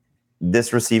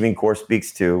this receiving core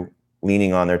speaks to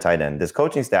leaning on their tight end. This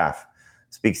coaching staff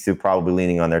speaks to probably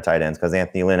leaning on their tight ends because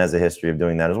Anthony Lynn has a history of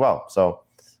doing that as well. So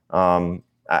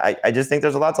I just think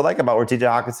there's a lot to like about what TJ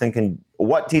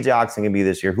Hawkinson can be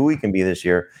this year, who he can be this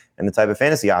year, and the type of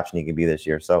fantasy option he can be this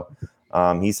year. So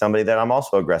he's somebody that I'm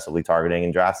also aggressively targeting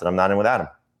in drafts that I'm not in without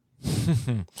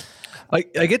him. Like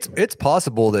it's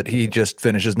possible that he just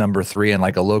finishes number 3 in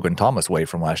like a Logan Thomas way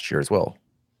from last year as well.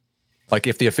 Like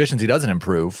if the efficiency doesn't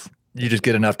improve, you just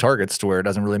get enough targets to where it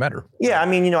doesn't really matter. Yeah, I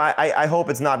mean, I hope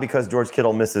it's not because George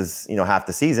Kittle misses, half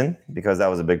the season, because that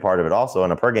was a big part of it also.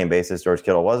 On a per game basis, George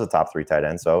Kittle was a top 3 tight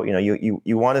end. So,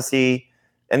 you want to see,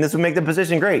 and this would make the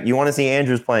position great. You want to see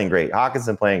Andrews playing great,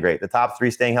 Hawkinson playing great, the top 3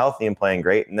 staying healthy and playing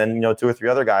great. And then, 2 or 3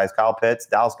 other guys, Kyle Pitts,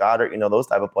 Dallas Goedert, those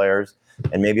type of players,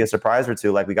 and maybe a surprise or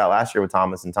two like we got last year with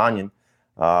Thomas and Tanyan.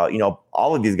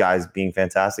 All of these guys being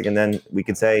fantastic. And then we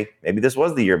could say maybe this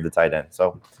was the year of the tight end.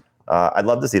 So I'd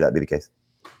love to see that be the case.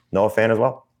 Noah Fant as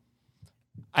well.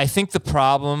 I think the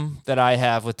problem that I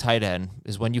have with tight end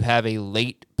is when you have a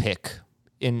late pick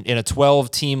in a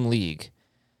 12-team league,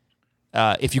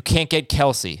 if you can't get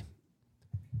Kelsey,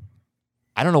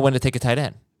 I don't know when to take a tight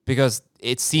end, because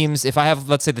it seems if I have,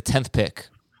 let's say, the 10th pick,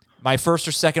 my first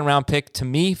or second round pick to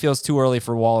me feels too early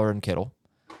for Waller and Kittle.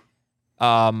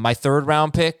 My third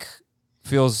round pick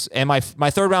feels, and my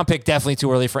third round pick definitely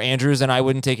too early for Andrews, and I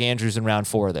wouldn't take Andrews in round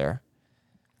 4 there.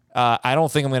 I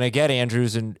don't think I'm going to get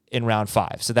Andrews in round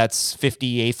 5. So that's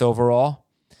 58th overall.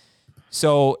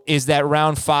 So is that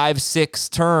round 5, 6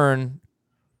 turn,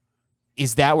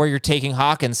 is that where you're taking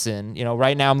Hawkinson?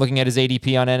 Right now I'm looking at his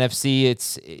ADP on NFC.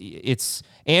 It's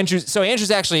Andrews. So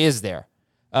Andrews actually is there.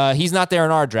 He's not there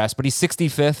in our drafts, but he's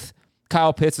 65th.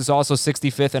 Kyle Pitts is also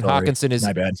 65th, and Hawkinson is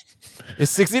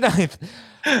 69th.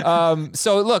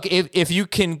 So look, if you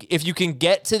can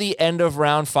get to the end of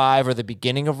round 5 or the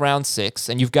beginning of round 6,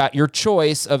 and you've got your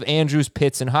choice of Andrews,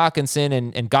 Pitts, and Hawkinson,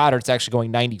 and Goddard's actually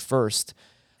going 91st,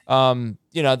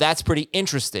 that's pretty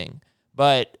interesting.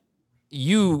 But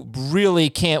you really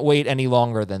can't wait any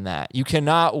longer than that. You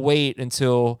cannot wait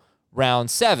until round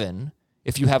 7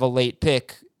 if you have a late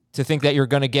pick to think that you're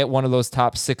going to get one of those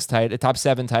top 7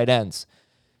 tight ends.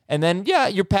 And then,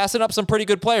 you're passing up some pretty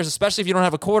good players, especially if you don't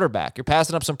have a quarterback. You're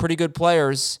passing up some pretty good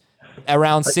players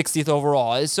around 60th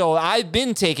overall. So I've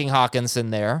been taking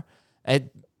Hawkinson there. I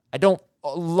don't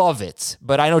love it,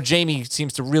 but I know Jamey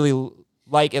seems to really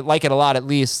like it a lot, at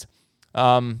least.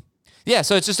 So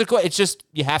it's just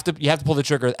you have to pull the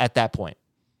trigger at that point.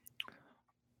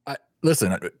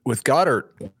 Listen, with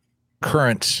Goddard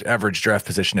current average draft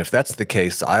position, if that's the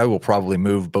case, I will probably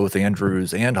move both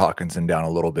Andrews and Hawkinson down a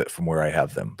little bit from where I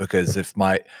have them, because if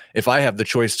I have the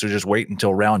choice to just wait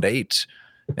until round 8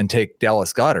 and take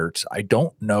Dallas Goedert, I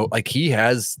don't know, like, he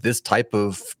has this type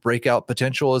of breakout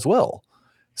potential as well.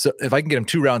 So if I can get him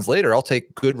 2 rounds later, I'll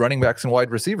take good running backs and wide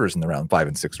receivers in the round 5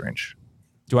 and 6 range.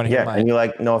 Do you want to hear and you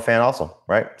like Noah Fant also,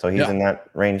 right? So he's in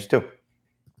that range too.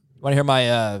 Want to hear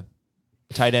my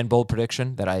tight end bold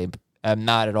prediction that I am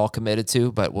not at all committed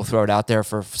to, but we'll throw it out there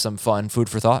for some fun food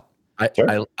for thought? I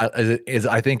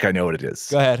think I know what it is.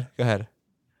 Go ahead.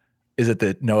 Is it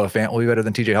that Noah Fant will be better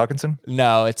than TJ Hawkinson?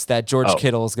 No, it's that George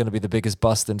Kittle is going to be the biggest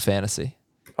bust in fantasy.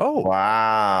 Oh,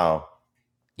 wow.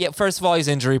 Yeah, first of all, he's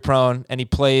injury prone, and he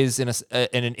plays in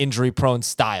an injury prone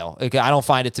style. I don't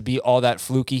find it to be all that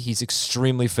fluky. He's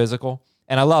extremely physical,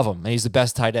 and I love him. And he's the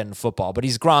best tight end in football, but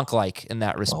he's Gronk-like in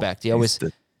that respect. He's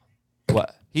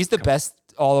the best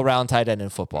all-around tight end in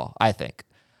football, I think.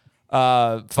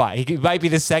 Fine, he might be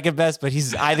the second best, but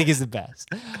I think he's the best.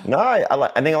 No,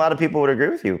 I think a lot of people would agree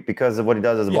with you because of what he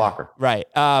does as a blocker. Right,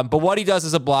 but what he does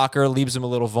as a blocker leaves him a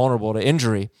little vulnerable to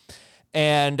injury.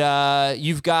 And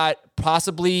you've got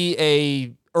possibly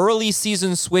a early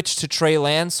season switch to Trey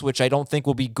Lance, which I don't think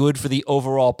will be good for the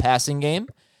overall passing game.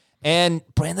 And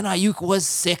Brandon Ayuk was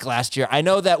sick last year. I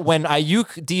know that when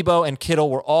Ayuk, Debo, and Kittle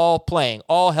were all playing,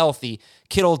 all healthy,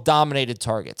 Kittle dominated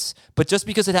targets. But just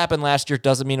because it happened last year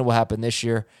doesn't mean it will happen this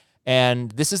year.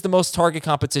 And this is the most target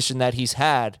competition that he's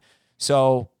had.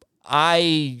 So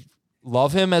I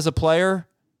love him as a player.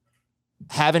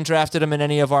 Haven't drafted him in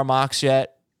any of our mocks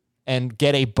yet. And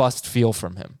get a bust feel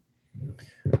from him.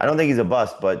 I don't think he's a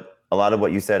bust, but a lot of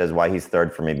what you said is why he's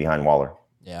third for me behind Waller.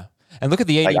 Yeah. And look at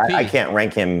the ADP. I can't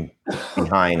rank him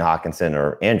behind Hawkinson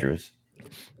or Andrews,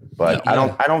 but I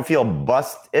don't feel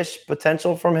bust-ish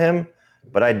potential from him,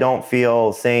 but I don't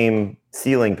feel same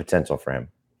ceiling potential for him.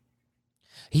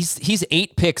 He's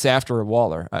 8 picks after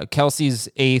Waller. Kelsey's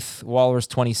 8th, Waller's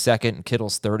 22nd, and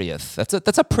Kittle's 30th.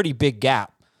 That's a pretty big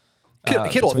gap.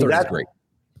 Kittle 30 is great.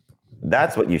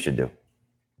 That's what you should do.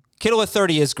 Kittle at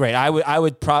 30 is great. I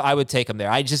would take him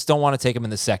there. I just don't want to take him in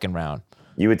the second round.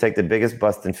 You would take the biggest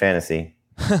bust in fantasy.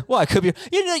 Well, it could be.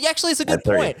 Actually, it's a good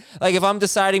point. Like if I'm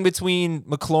deciding between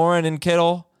McLaurin and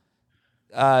Kittle,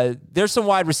 there's some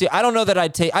wide receiver. I don't know that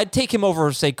I'd take him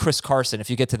over, say, Chris Carson.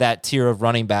 If you get to that tier of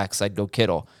running backs, I'd go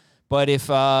Kittle. But if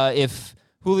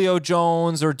Julio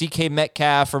Jones or DK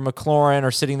Metcalf or McLaurin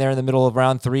are sitting there in the middle of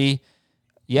round 3,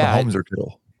 Mahomes or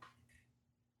Kittle.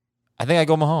 I think I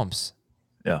go Mahomes.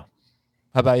 Yeah.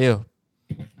 How about you?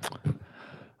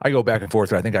 I go back and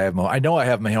forth. I think I know I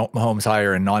have Mahomes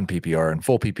higher in non-PPR, and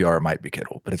full PPR it might be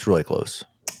Kittle, but it's really close.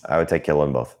 I would take Kittle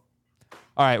in both.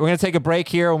 All right, we're going to take a break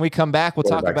here. When we come back, we'll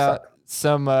talk about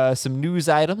some news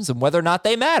items and whether or not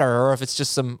they matter or if it's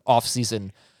just some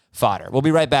off-season fodder. We'll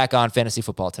be right back on Fantasy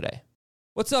Football Today.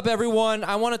 What's up, everyone?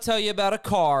 I want to tell you about a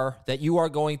car that you are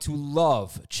going to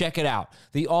love. Check it out.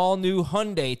 The all-new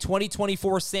Hyundai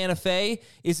 2024 Santa Fe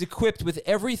is equipped with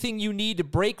everything you need to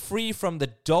break free from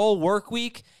the dull work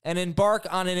week and embark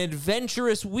on an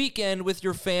adventurous weekend with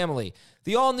your family.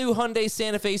 The all-new Hyundai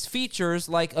Santa Fe's features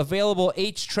like available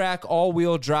H-Track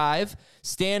all-wheel drive,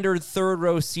 standard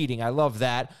third-row seating, I love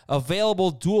that,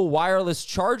 available dual wireless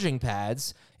charging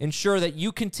pads ensure that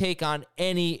you can take on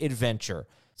any adventure.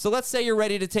 So let's say you're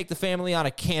ready to take the family on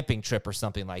a camping trip or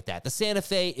something like that. The Santa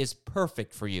Fe is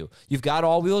perfect for you. You've got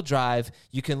all-wheel drive.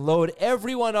 You can load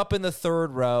everyone up in the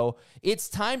third row. It's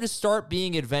time to start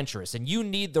being adventurous, and you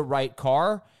need the right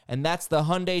car, and that's the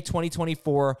Hyundai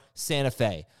 2024 Santa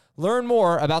Fe. Learn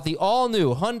more about the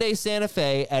all-new Hyundai Santa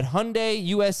Fe at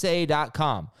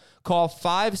HyundaiUSA.com. Call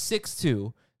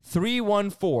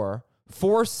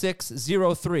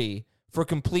 562-314-4603 for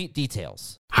complete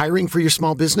details. Hiring for your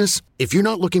small business? If you're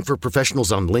not looking for professionals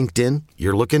on LinkedIn,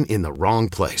 you're looking in the wrong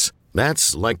place.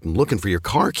 That's like looking for your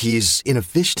car keys in a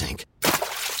fish tank.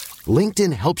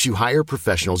 LinkedIn helps you hire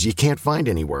professionals you can't find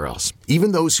anywhere else,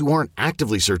 even those who aren't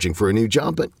actively searching for a new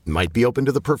job but might be open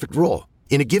to the perfect role.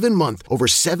 In a given month, over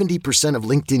 70% of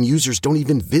LinkedIn users don't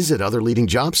even visit other leading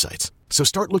job sites. So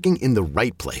start looking in the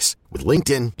right place. With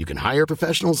LinkedIn, you can hire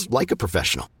professionals like a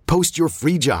professional. Post your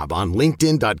free job on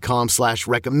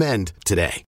linkedin.com/recommend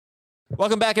today.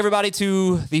 Welcome back, everybody,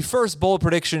 to the first bold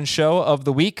prediction show of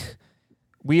the week.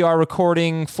 We are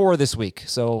recording 4 this week.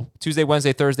 So Tuesday,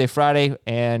 Wednesday, Thursday, Friday,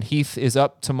 and Heath is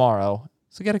up tomorrow.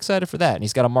 So get excited for that. And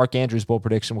he's got a Mark Andrews bold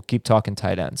prediction. We'll keep talking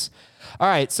tight ends. All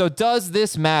right, so does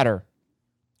this matter?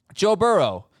 Joe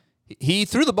Burrow, he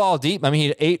threw the ball deep. I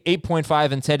mean, he had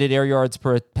 8.5 intended air yards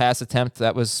per pass attempt.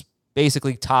 That was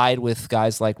basically tied with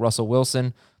guys like Russell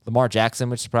Wilson, Lamar Jackson,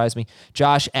 which surprised me,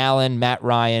 Josh Allen, Matt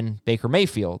Ryan, Baker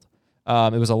Mayfield.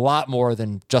 It was a lot more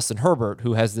than Justin Herbert,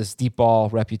 who has this deep ball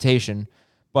reputation.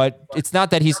 But it's not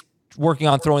that he's working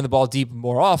on throwing the ball deep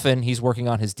more often. He's working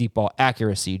on his deep ball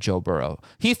accuracy, Joe Burrow.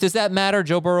 Heath, does that matter,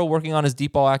 Joe Burrow working on his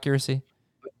deep ball accuracy?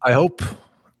 I hope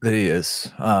that he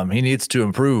is. He needs to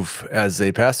improve as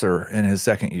a passer in his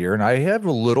second year. And I have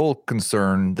a little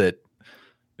concern that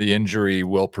the injury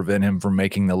will prevent him from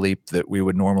making the leap that we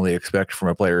would normally expect from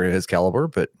a player of his caliber.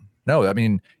 But no, I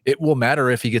mean, it will matter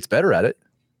if he gets better at it.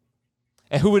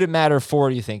 And who would it matter for,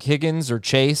 do you think? Higgins or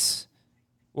Chase?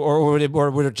 Or would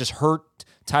it just hurt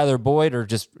Tyler Boyd or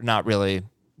just not really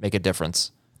make a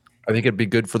difference? I think it'd be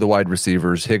good for the wide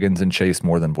receivers, Higgins and Chase,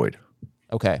 more than Boyd.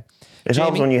 Okay. It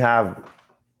helps when you have,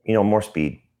 more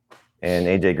speed. And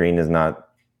AJ Green is not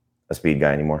a speed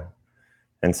guy anymore.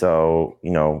 And so,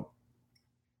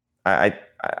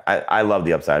 I love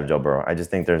the upside of Joe Burrow. I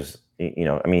just think there's,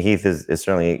 Heath is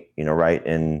certainly, right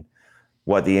in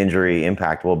what the injury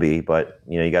impact will be. But,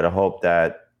 you got to hope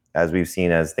that as we've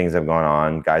seen, as things have gone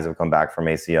on, guys have come back from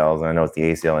ACLs. And I know it's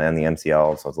the ACL and the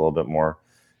MCL, so it's a little bit more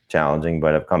challenging,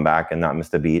 but have come back and not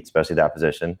missed a beat, especially that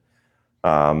position.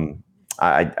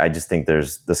 I just think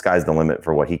the sky's the limit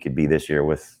for what he could be this year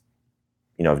with,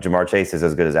 if Jamar Chase is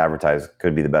as good as advertised,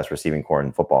 could be the best receiving core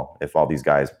in football if all these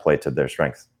guys play to their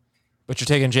strengths. But you're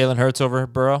taking Jalen Hurts over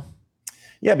Burrow?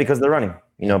 Yeah, because they're running,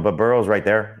 but Burrow's right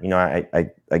there. I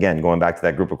again, going back to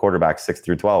that group of quarterbacks, 6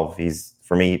 through 12,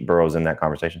 for me, Burrow's in that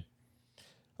conversation.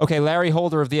 Okay, Larry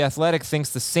Holder of The Athletic thinks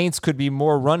the Saints could be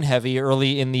more run-heavy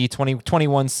early in the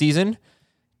 2021 season.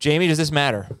 Jamey, does this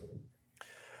matter?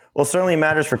 Well, it certainly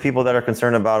matters for people that are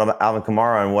concerned about Alvin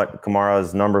Kamara and what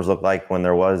Kamara's numbers look like when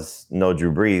there was no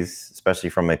Drew Brees, especially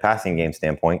from a passing game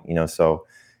standpoint. So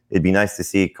it'd be nice to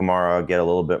see Kamara get a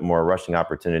little bit more rushing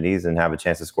opportunities and have a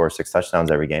chance to score 6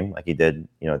 touchdowns every game like he did,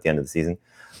 at the end of the season.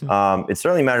 It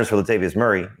certainly matters for Latavius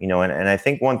Murray, and I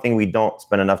think one thing we don't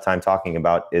spend enough time talking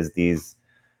about is these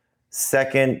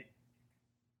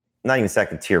not even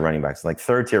second tier running backs, like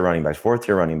third tier running backs, fourth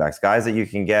tier running backs, guys that you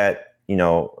can get, in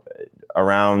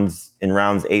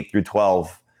rounds 8 through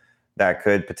 12 that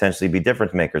could potentially be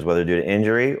difference makers, whether due to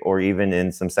injury or even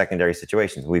in some secondary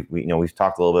situations. We've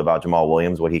talked a little bit about Jamal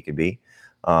Williams, what he could be.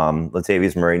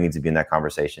 Latavius Murray needs to be in that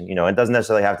conversation. It doesn't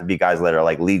necessarily have to be guys that are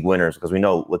like league winners, because we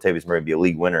know Latavius Murray would be a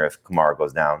league winner if Kamara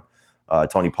goes down.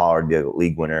 Tony Pollard would be a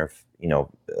league winner if,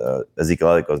 Ezekiel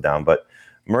Elliott goes down. But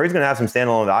Murray's going to have some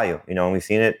standalone value, and we've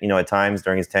seen it, at times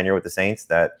during his tenure with the Saints,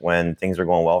 that when things are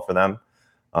going well for them,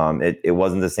 it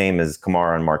wasn't the same as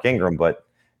Kamara and Mark Ingram, but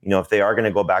if they are going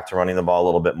to go back to running the ball a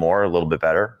little bit more, a little bit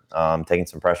better, taking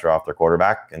some pressure off their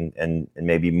quarterback and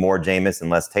maybe more Jameis and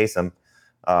less Taysom,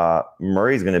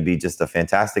 Murray's going to be just a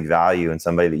fantastic value and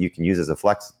somebody that you can use as a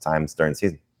flex at times during the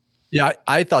season. Yeah,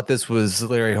 I thought this was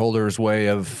Larry Holder's way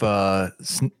of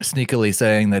sneakily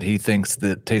saying that he thinks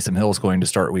that Taysom Hill is going to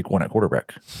start week 1 at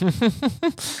quarterback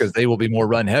because they will be more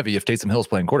run heavy if Taysom Hill's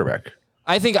playing quarterback.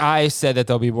 I think I said that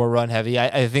they'll be more run heavy.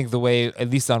 I think the way, at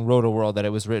least on Roto World, that it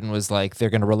was written was like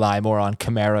they're going to rely more on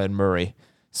Kamara and Murray.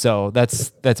 So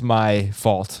that's my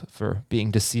fault for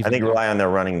being deceived. I think rely on their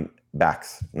running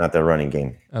backs, not their running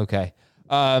game. Okay.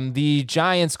 The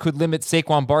Giants could limit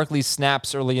Saquon Barkley's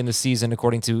snaps early in the season,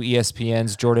 according to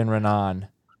ESPN's Jordan Renan.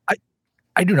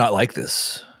 I do not like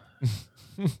this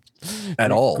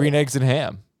at all. Green eggs and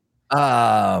ham.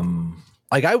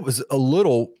 I was a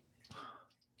little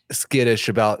skittish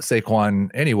about Saquon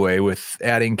anyway, with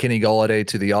adding Kenny Golladay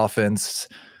to the offense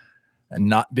and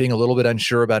not being a little bit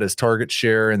unsure about his target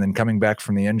share and then coming back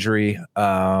from the injury.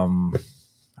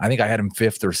 I think I had him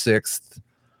 5th or 6th.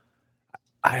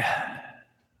 I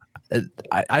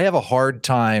have a hard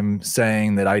time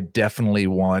saying that I definitely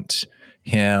want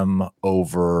him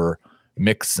over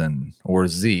Mixon or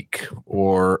Zeke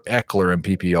or Eckler in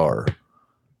PPR.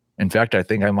 In fact, I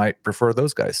think I might prefer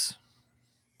those guys.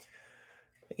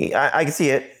 I can see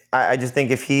it. I just think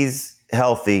if he's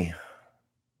healthy,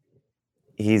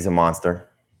 he's a monster.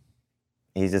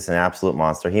 He's just an absolute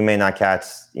monster. He may not catch,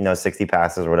 60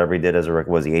 passes or whatever he did as a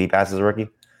rookie. Was he 80 passes as a rookie?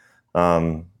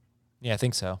 Yeah, I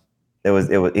think so. It was.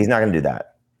 He's not going to do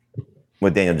that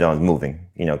with Daniel Jones moving,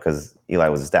 because Eli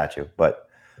was a statue. But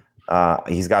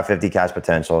he's got 50 catch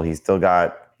potential. He's still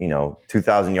got,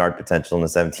 2,000 yard potential in the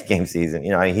 17-game season.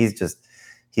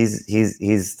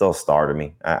 He's still a star to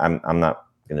me. I'm not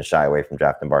going to shy away from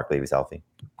drafting Barkley if he's healthy.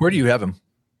 Where do you have him?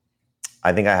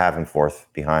 I think I have him 4th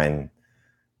behind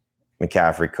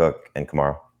McCaffrey, Cook, and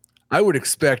Kamara. I would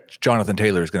expect Jonathan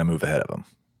Taylor is going to move ahead of him.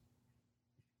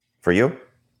 For you?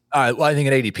 Well, I think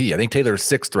at ADP. I think Taylor's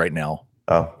 6th right now.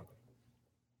 Oh.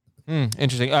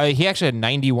 Interesting. He actually had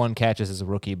 91 catches as a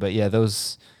rookie, but yeah,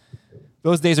 those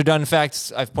days are done. In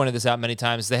fact, I've pointed this out many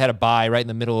times. They had a bye right in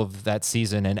the middle of that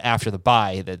season, and after the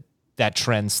bye, that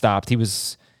trend stopped. He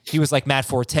was like Matt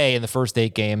Forte in the first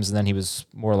 8 games, and then he was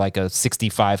more like a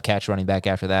 65 catch running back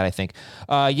after that, I think.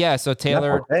 So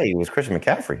Taylor. Matt Forte, he was Christian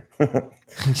McCaffrey.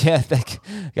 Yeah,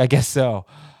 I guess so.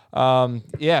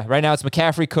 Right now it's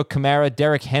McCaffrey, Cook, Kamara,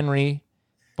 Derrick Henry,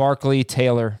 Barkley,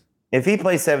 Taylor. If he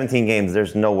plays 17 games,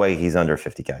 there's no way he's under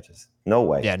 50 catches. No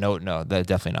way. Yeah, no,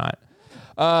 definitely not.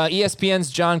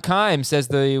 ESPN's John Keim says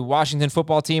the Washington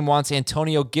football team wants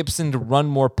Antonio Gibson to run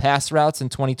more pass routes in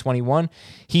 2021.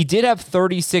 He did have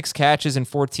 36 catches in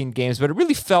 14 games, but it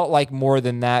really felt like more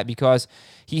than that because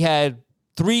he had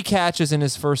 3 catches in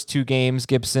his first 2 games,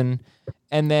 Gibson,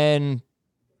 and then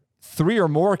 3 or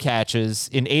more catches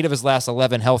in 8 of his last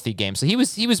 11 healthy games. So he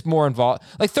was more involved.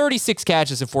 Like 36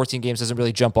 catches in 14 games doesn't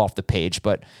really jump off the page,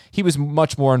 but he was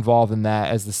much more involved in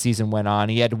that as the season went on.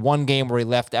 He had 1 game where he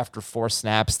left after 4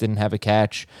 snaps, didn't have a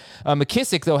catch.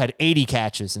 McKissick, though, had 80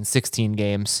 catches in 16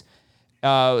 games.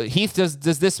 Heath, does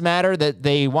this matter that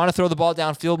they want to throw the ball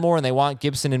downfield more and they want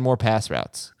Gibson in more pass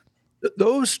routes?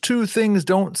 Those two things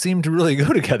don't seem to really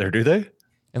go together, do they?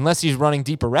 Unless he's running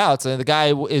deeper routes. The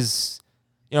guy is...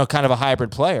 kind of a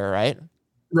hybrid player, right?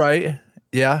 Right.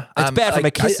 Yeah. It's bad for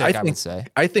McKissick, I would say.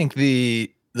 I think the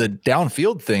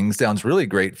downfield thing sounds really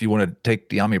great if you want to take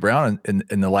De'Ami Brown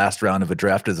in the last round of a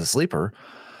draft as a sleeper.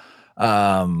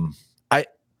 Unless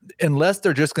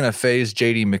they're just going to phase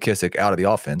J.D. McKissick out of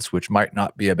the offense, which might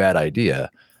not be a bad idea.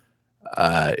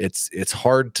 It's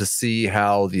hard to see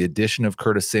how the addition of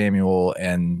Curtis Samuel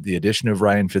and the addition of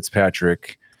Ryan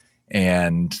Fitzpatrick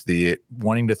and the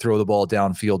wanting to throw the ball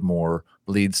downfield more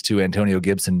leads to Antonio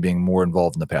Gibson being more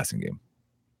involved in the passing game.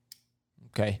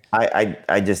 Okay.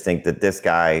 I just think that this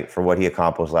guy, for what he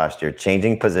accomplished last year,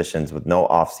 changing positions with no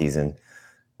offseason,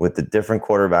 with the different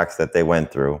quarterbacks that they went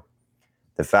through,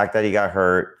 the fact that he got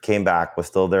hurt, came back, was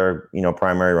still their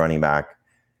primary running back,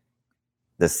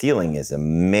 the ceiling is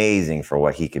amazing for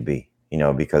what he could be,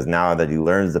 because now that he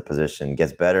learns the position,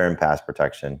 gets better in pass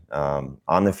protection,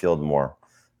 on the field more.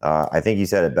 I think you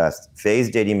said it best. Phase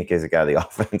J.D. McKissick out of the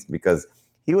offense because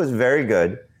he was very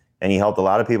good and he helped a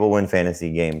lot of people win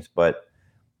fantasy games, but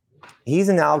he's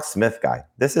an Alex Smith guy.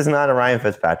 This is not a Ryan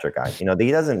Fitzpatrick guy. He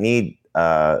doesn't need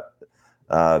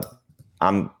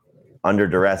I'm under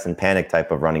duress and panic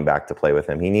type of running back to play with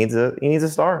him. He needs a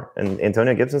star, and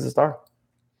Antonio Gibson's a star.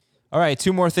 All right,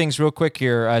 2 more things real quick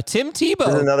here. Tim Tebow.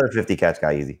 This is another 50 catch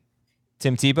guy, easy.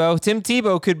 Tim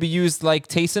Tebow could be used like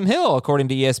Taysom Hill, according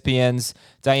to ESPN's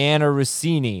Diana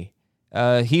Rossini.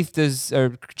 Heath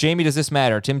Jamey, does this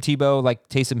matter? Tim Tebow, like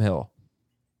Taysom Hill?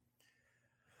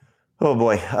 Oh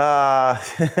boy.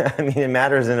 I mean, it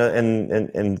matters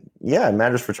it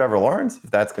matters for Trevor Lawrence, if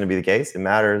that's going to be the case. It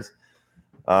matters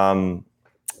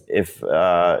if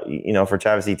for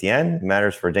Travis Etienne, it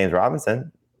matters for James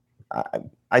Robinson.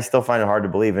 I still find it hard to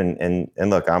believe. And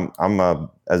look, I'm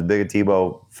as big a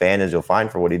Tebow fan as you'll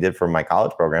find for what he did for my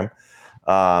college program.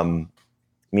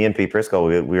 Me and Pete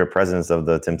Prisco, we were presidents of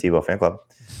the Tim Tebow fan club.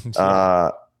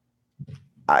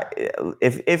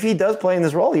 If he does play in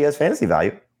this role, he has fantasy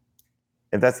value.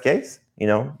 If that's the case,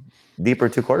 deeper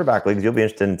 2 quarterback leagues, you'll be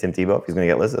interested in Tim Tebow if he's going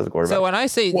to get listed as a quarterback. So when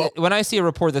I see a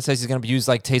report that says he's going to be used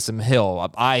like Taysom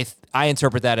Hill, I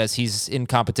interpret that as he's in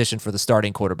competition for the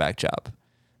starting quarterback job.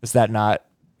 Is that not?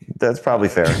 That's probably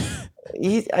fair.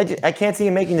 I can't see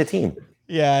him making the team.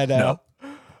 Yeah, I know. No.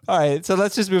 All right, so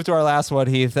let's just move to our last one,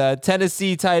 Heath.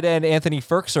 Tennessee tight end Anthony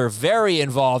Firkser, very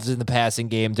involved in the passing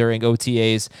game during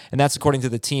OTAs, and that's according to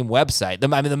the team website.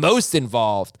 The most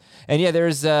involved. And yeah,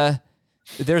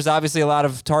 there's obviously a lot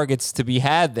of targets to be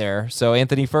had there. So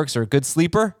Anthony Firkser, good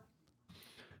sleeper?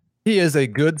 He is a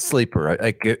good sleeper.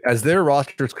 As their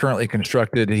roster is currently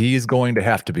constructed, he's going to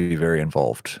have to be very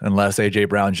involved, unless A.J.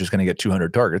 Brown's just going to get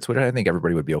 200 targets, which I think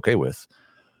everybody would be okay with.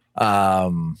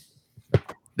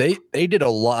 They did a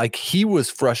lot. Like, he was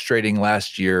frustrating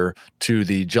last year to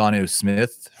the Jonnu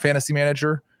Smith fantasy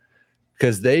manager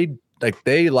because they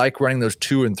like running those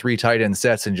 2 and 3 tight end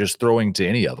sets and just throwing to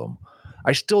any of them.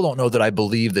 I still don't know that I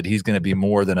believe that he's going to be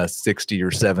more than a 60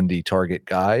 or 70 target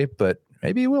guy, but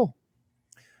maybe he will.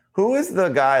 Who is the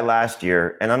guy last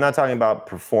year? And I'm not talking about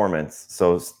performance,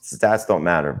 so stats don't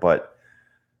matter, but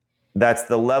that's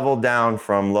the level down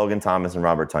from Logan Thomas and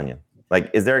Robert Tonyan. Like,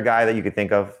 is there a guy that you could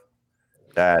think of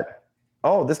that,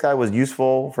 this guy was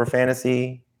useful for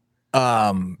fantasy?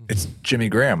 It's Jimmy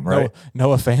Graham, right?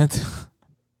 Noah Fant.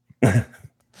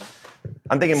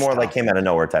 I'm thinking more like came out of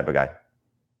nowhere type of guy.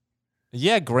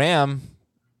 Yeah, Graham,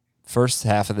 first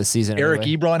half of the season. Eric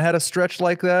Ebron had a stretch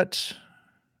like that.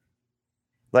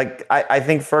 Like, I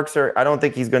think Firkser, I don't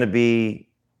think he's going to be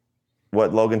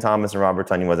what Logan Thomas and Robert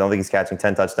Tonyan was. I don't think he's catching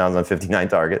 10 touchdowns on 59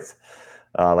 targets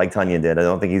like Tonyan did. I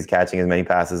don't think he's catching as many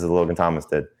passes as Logan Thomas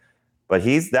did. But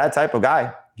he's that type of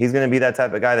guy. He's going to be that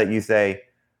type of guy that you say,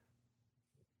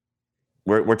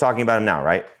 we're talking about him now,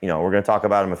 right? We're going to talk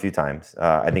about him a few times.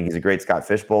 I think he's a great Scott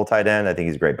Fishbowl tight end. I think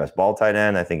he's a great best ball tight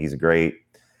end. I think he's a great,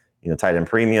 tight end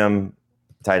premium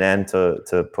tight end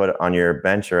to put on your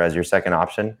bench or as your second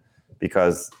option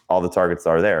because all the targets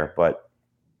are there. But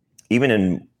even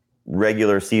in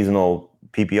regular seasonal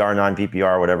PPR,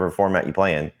 non-PPR, whatever format you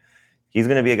play in, he's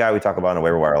going to be a guy we talk about on the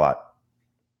waiver wire a lot.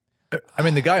 I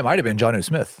mean, the guy might have been Jonnu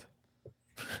Smith.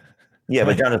 Yeah,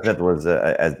 but Jonnu Smith was,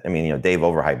 Dave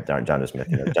overhyped Jonnu Smith.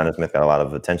 Jonnu Smith got a lot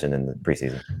of attention in the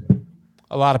preseason.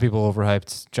 A lot of people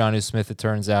overhyped Jonnu Smith, it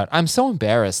turns out. I'm so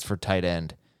embarrassed for tight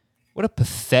end. What a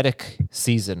pathetic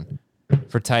season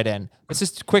for tight end. Let's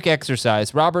just quick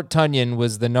exercise. Robert Tonyan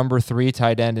was the number 3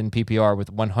 tight end in PPR with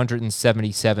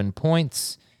 177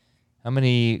 points. How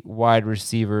many wide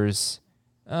receivers?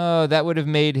 That would have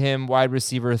made him wide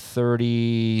receiver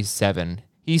 37.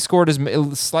 He scored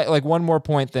like one more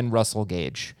point than Russell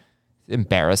Gage.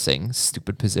 Embarrassing,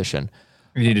 stupid position.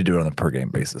 You need to do it on a per game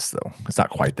basis, though. It's not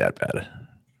quite that bad.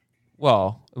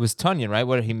 Well, it was Tonyan, right?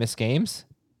 What, did he miss games?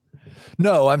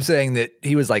 No, I'm saying that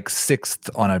he was like 6th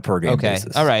on a per game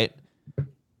basis. All right.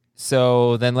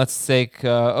 So then let's take, he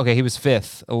was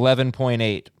 5th,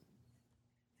 11.8.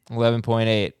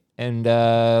 11.8. And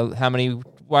how many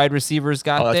wide receivers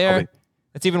got there?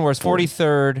 That's even worse.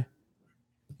 43rd.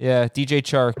 Yeah, DJ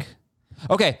Chark.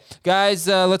 Okay, guys,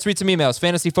 let's read some emails.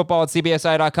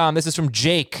 Fantasyfootball@cbsi.com. This is from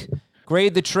Jake.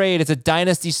 Grade the trade. It's a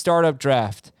dynasty startup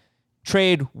draft.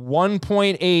 Trade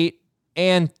 1.8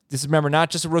 and this is, remember, not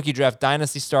just a rookie draft,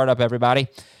 dynasty startup, everybody.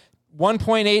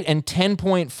 1.8 and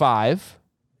 10.5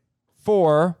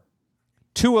 for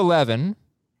 211,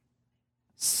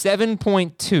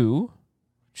 7.2,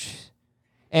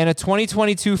 and a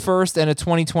 2022 first and a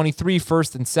 2023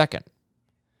 first and second.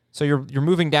 So you're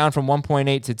moving down from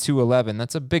 1.8 to 211.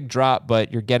 That's a big drop,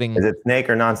 but you're getting... Is it snake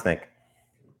or non-snake?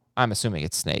 I'm assuming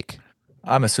it's snake.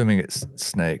 I'm assuming it's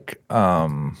snake.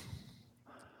 I'm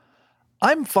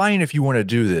fine if you want to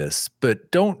do this,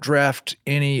 but don't draft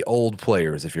any old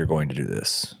players if you're going to do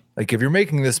this. Like, if you're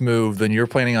making this move, then you're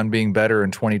planning on being better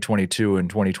in 2022 and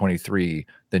 2023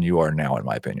 than you are now, in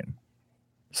my opinion.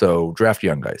 So draft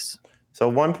young guys.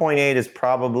 So 1.8 is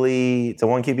probably, it's a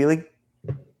 1 QB league?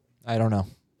 I don't know.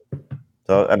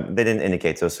 So they didn't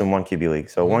indicate, so assume 1 QB league.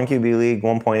 So 1 QB league,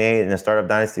 1.8, and a startup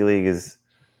dynasty league is,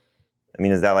 I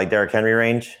mean, is that like Derrick Henry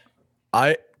range?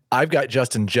 I've got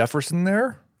Justin Jefferson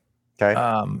there. Okay.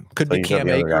 Could So be you got Cam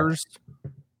the other guy. Akers.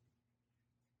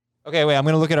 Okay, wait. I'm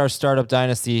going to look at our startup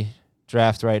dynasty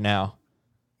draft right now.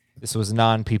 This was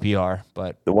non-PPR,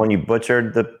 but The one you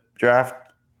butchered the draft?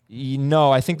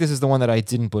 no, I think this is the one that I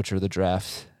didn't butcher the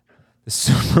draft. The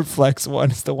super flex one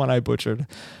is the one I butchered.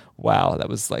 Wow, that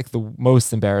was like the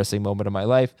most embarrassing moment of my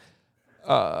life.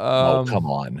 Oh, come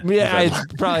on. Yeah, it's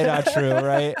probably not true,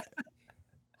 right?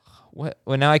 What?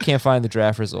 Well, now I can't find the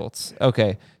draft results.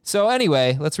 Okay, so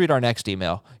anyway, let's read our next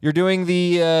email. You're doing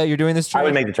this trade? I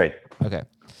would make the trade. Okay.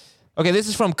 Okay, this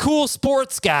is from Cool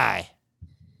Sports Guy.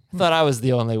 I thought I was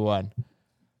the only one.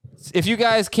 If you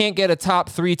guys can't get a top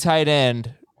 3 tight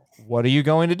end, what are you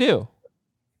going to do?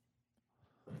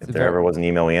 If there ever was an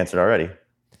email we answered already.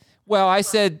 Well, I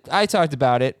talked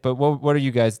about it, but what are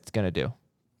you guys going to do?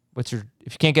 If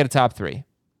you can't get a top 3?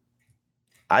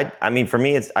 I mean, for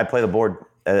me, I play the board.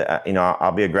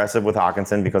 I'll be aggressive with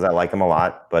Hawkinson because I like him a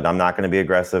lot, but I'm not going to be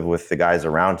aggressive with the guys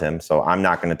around him. So I'm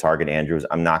not going to target Andrews.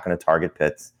 I'm not going to target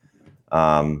Pitts.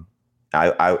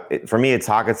 For me, it's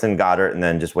Hawkinson, Goddard, and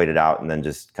then just wait it out and then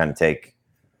just kind of take.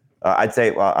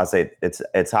 I'll say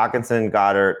it's Hawkinson,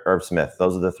 Goddard, Irv Smith.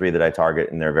 Those are the 3 that I target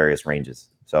in their various ranges.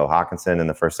 So Hawkinson in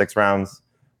the first 6 rounds,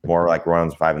 more like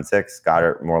rounds 5 and 6.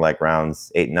 Goddard more like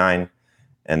rounds 8 and 9,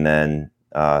 and then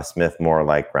Smith more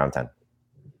like round 10.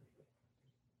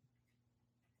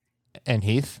 And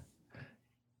Heath?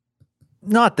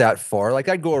 Not that far. Like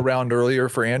I'd go around earlier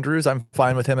for Andrews. I'm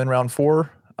fine with him in round 4.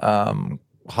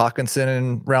 Hawkinson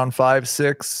in round 5,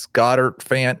 6. Goddard,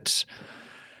 Fant,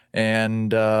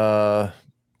 and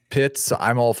Pitts.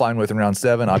 I'm all fine with in round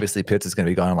 7. Obviously, Pitts is going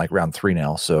to be gone in like round 3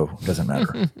 now, so it doesn't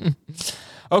matter.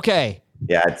 Okay.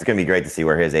 Yeah, it's going to be great to see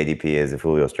where his ADP is if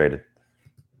Julio's traded.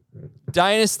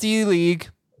 Dynasty League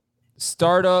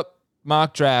startup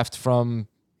mock draft from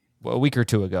a week or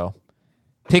 2 ago.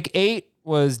 Pick 8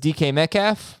 was DK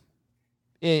Metcalf,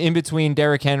 in between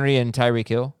Derrick Henry and Tyreek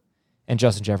Hill and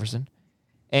Justin Jefferson.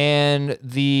 And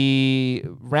the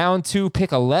round 2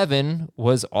 pick 11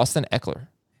 was Austin Eckler.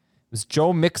 It was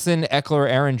Joe Mixon, Eckler,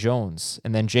 Aaron Jones,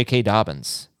 and then J.K.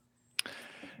 Dobbins.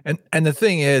 And the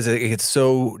thing is, it's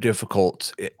so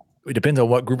difficult. It depends on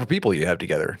what group of people you have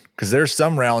together. Because there's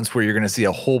some rounds where you're going to see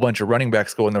a whole bunch of running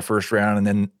backs go in the first round, and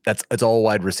then it's all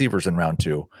wide receivers in round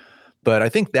 2. But I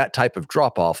think that type of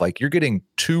drop off, like you're getting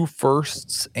 2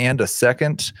 firsts and a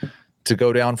second to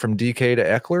go down from DK to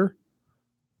Eckler.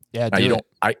 Yeah,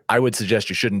 I would suggest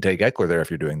you shouldn't take Eckler there if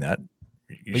you're doing that.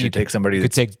 You should take somebody. You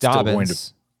could take Dobbins.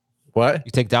 Still what?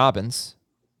 You take Dobbins.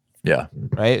 Yeah.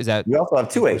 Right? Is that? You also have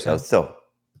 2.8 though, still.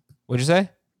 What'd you say?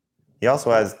 He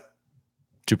also has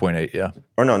 2.8. Yeah.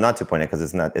 Or no, not 2.8 because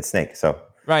it's Snake. So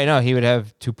Right. No, he would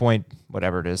have 2 point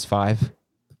whatever it is, 5.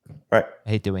 right. I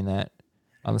hate doing that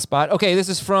on the spot. Okay, this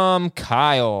is from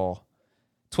Kyle.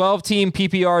 12-team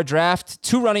PPR draft,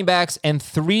 2 running backs, and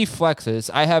 3 flexes.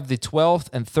 I have the 12th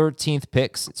and 13th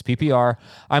picks. It's PPR.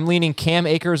 I'm leaning Cam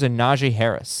Akers and Najee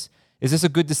Harris. Is this a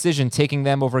good decision, taking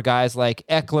them over guys like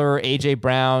Eckler, A.J.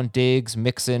 Brown, Diggs,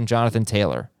 Mixon, Jonathan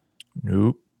Taylor?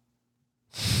 Nope.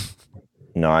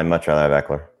 No, I'd much rather have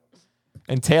Eckler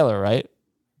And Taylor, right?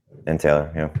 and Taylor.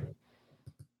 Yeah.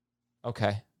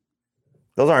 Okay.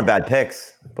 Those aren't bad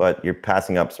picks, but you're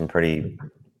passing up some pretty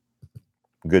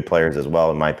good players as well,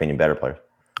 in my opinion, better players.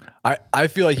 I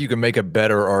feel like you can make a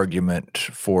better argument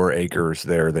for Akers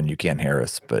there than you can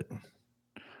Harris, but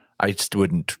I just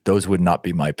wouldn't. Those would not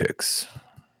be my picks.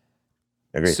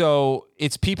 Agreed. So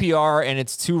it's PPR and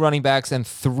it's 2 running backs and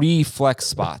 3 flex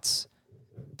spots.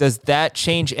 Does that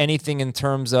change anything in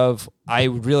terms of I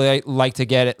would really like to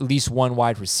get at least 1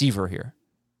 wide receiver here?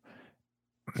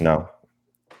 No.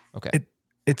 Okay.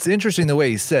 It's interesting the way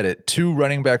he said it. 2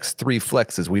 running backs, 3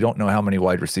 flexes. We don't know how many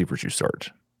wide receivers you start.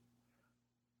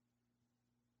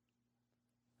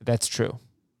 That's true.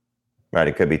 Right.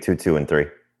 It could be 2, 2, and 3.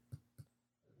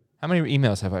 How many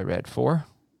emails have I read? 4?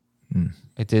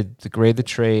 I did the grade the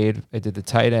trade. I did the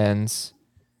tight ends.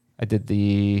 I did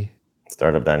the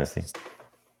Startup Dynasty.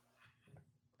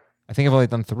 I think I've only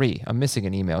done 3. I'm missing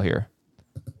an email here.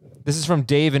 This is from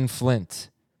Dave in Flint.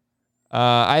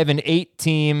 I have an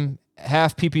 8-team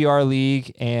half PPR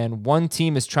league, and 1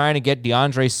 team is trying to get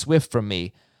DeAndre Swift from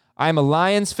me. I'm a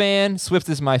Lions fan. Swift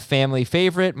is my family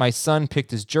favorite. My son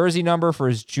picked his jersey number for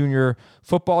his junior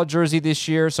football jersey this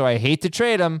year, so I hate to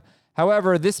trade him.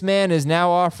 However, this man is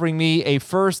now offering me a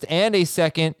first and a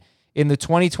second in the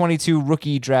 2022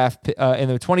 rookie draft in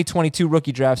the 2022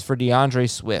 rookie drafts for DeAndre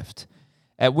Swift.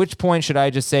 At which point should I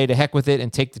just say to heck with it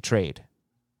and take the trade?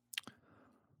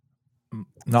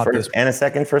 Not First this. and a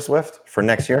second for Swift for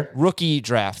next year, Rookie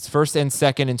drafts, first and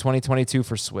second in 2022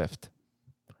 for Swift.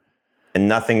 and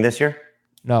nothing this year?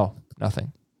 No,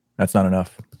 nothing. That's not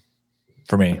enough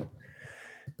for me.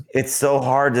 It's so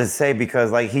hard to say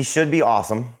because like he should be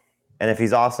awesome. And if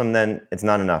he's awesome, then it's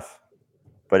not enough.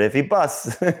 But if he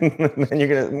busts, then you're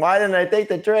going to, why didn't I take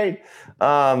the trade?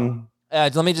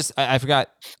 Let me just, I forgot,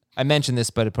 I mentioned this,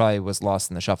 but it probably was lost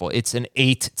in the shuffle. It's an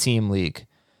 8-team league.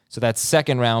 So that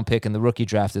second round pick in the rookie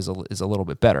draft is a little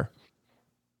bit better.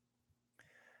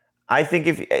 I think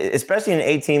especially in an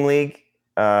 8-team league,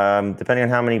 depending on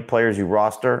how many players you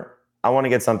roster, I want to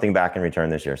get something back in return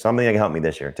this year. Something that can help me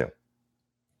this year too.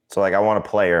 So like I want a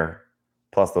player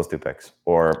plus those 2 picks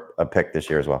or a pick this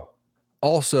year as well.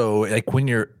 Also, like when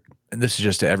you're, and this is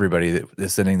just to everybody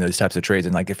that's sending those types of trades,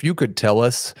 and like if you could tell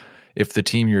us if the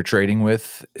team you're trading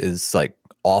with is like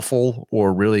awful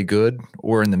or really good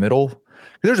or in the middle,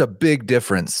 there's a big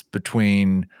difference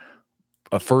between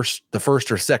the first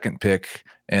or second pick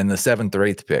and the 7th or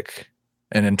 8th pick.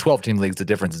 And in 12-team leagues, the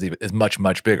difference is much,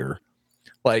 much bigger.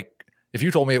 Like if you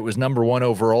told me it was number 1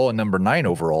 overall and number 9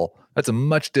 overall, that's a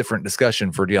much different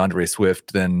discussion for DeAndre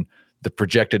Swift than the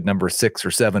projected number 6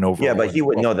 or 7 overall. Yeah, but he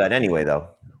wouldn't know that anyway, though.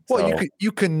 Well,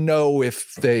 you can know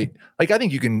if they like. I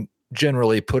think you can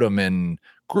generally put them in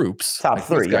groups. Top like,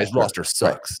 3. This guy's roster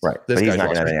sucks. Right. This but he's guy's not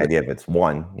going to have any good. idea if it's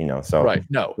 1. So right.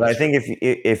 No. But I think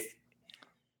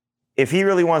if he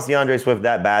really wants DeAndre Swift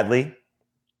that badly,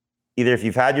 either if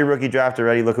you've had your rookie draft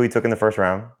already, look who he took in the first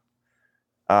round,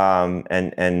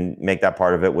 and make that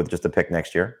part of it with just a pick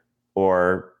next year,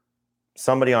 or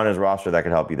somebody on his roster that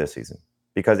could help you this season.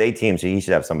 Because 8 teams, he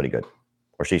should have somebody good,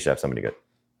 or she should have somebody good.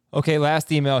 Okay,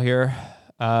 last email here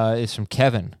is from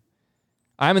Kevin.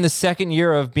 I'm in the 2nd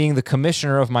year of being the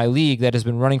commissioner of my league that has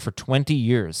been running for 20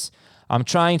 years. I'm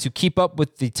trying to keep up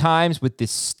with the times with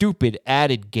this stupid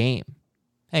added game.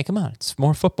 Hey, come on, it's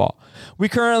more football. We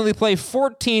currently play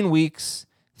 14 weeks,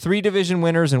 3 division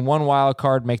winners and 1 wild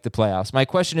card make the playoffs. My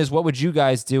question is, what would you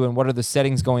guys do, and what are the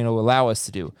settings going to allow us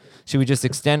to do? Should we just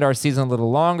extend our season a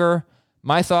little longer?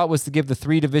 My thought was to give the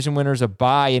 3 division winners a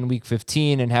bye in week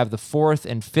 15 and have the 4th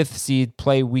and 5th seed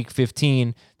play week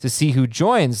 15 to see who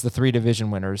joins the 3 division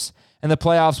winners, and the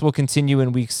playoffs will continue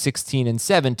in weeks 16 and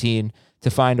 17 to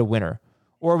find a winner.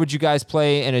 Or would you guys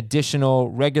play an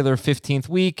additional regular 15th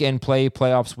week and play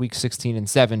playoffs week 16 and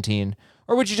 17?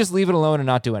 Or would you just leave it alone and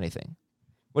not do anything?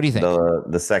 What do you think?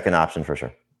 The second option for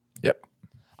sure. Yep.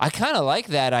 I kind of like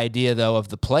that idea, though, of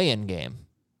the play-in game.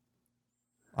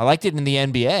 I liked it in the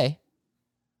NBA.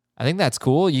 I think that's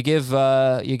cool. You give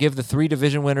the 3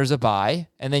 division winners a bye,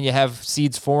 and then you have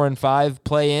seeds 4 and 5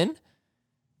 play in.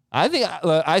 I think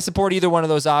I support either one of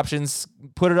those options.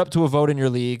 Put it up to a vote in your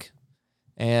league,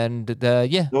 and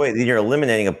yeah. Wait, you're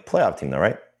eliminating a playoff team, though,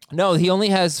 right? No, he only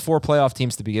has 4 playoff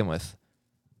teams to begin with.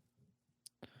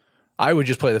 I would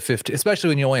just play the 15, especially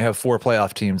when you only have 4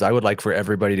 playoff teams. I would like for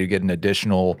everybody to get an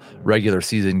additional regular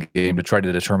season game to try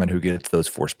to determine who gets those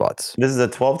 4 spots. This is a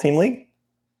 12-team league?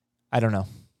 I don't know.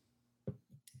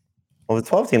 Well, the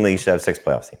 12-team league should have 6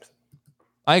 playoff teams.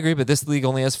 I agree, but this league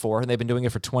only has 4, and they've been doing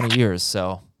it for 20 years,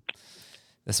 so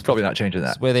This is probably not changing that.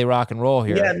 That's the way they rock and roll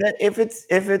here. Yeah, if it's,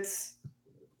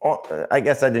 I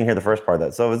guess I didn't hear the first part of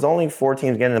that. So if it's only 4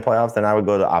 teams getting in the playoffs, then I would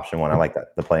go to option 1. I like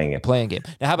that, the playing game. Playing game.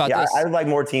 Now, how about this? I would like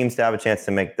more teams to have a chance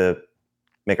to make a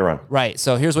run. Right.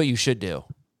 So here's what you should do.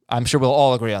 I'm sure we'll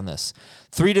all agree on this.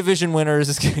 3 division winners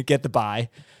is going to get the bye.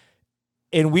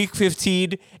 In week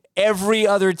 15, every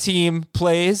other team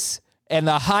plays, and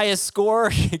the highest score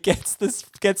gets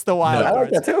the wild I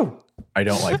card. like that too. I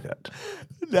don't like that.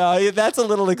 No, that's a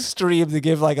little extreme to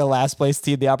give like a last place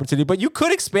team the opportunity. But you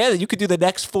could expand it. You could do the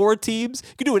next 4 teams.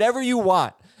 You could do whatever you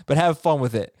want, but have fun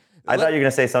with it. I thought you were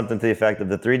going to say something to the effect of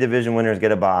the 3 division winners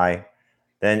get a bye.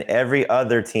 Then every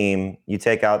other team, you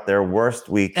take out their worst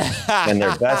week and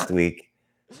their best week.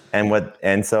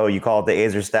 And so you call it the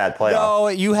Azer stat playoff. No,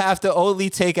 you have to only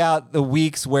take out the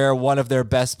weeks where one of their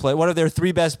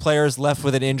 3 best players left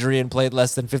with an injury and played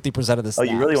less than 50% of the snaps.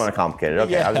 Oh, you really want to complicate it?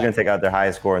 Okay, Yeah. I was going to take out their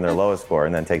highest score and their lowest score,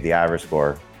 and then take the average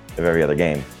score of every other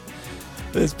game.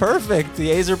 It's perfect.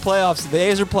 The A's are playoffs. The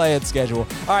A's are playing schedule.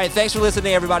 All right, thanks for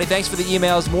listening, everybody. Thanks for the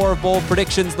emails. More bold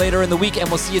predictions later in the week, and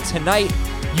we'll see you tonight.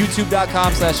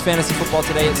 YouTube.com/fantasyfootball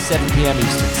today at 7 p.m.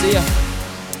 Eastern. See ya.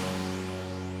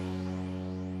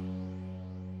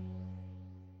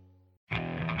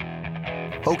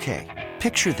 Okay,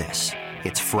 picture this.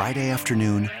 It's Friday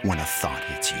afternoon when a thought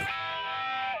hits you.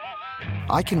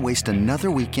 I can waste another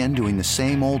weekend doing the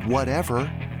same old whatever,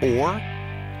 or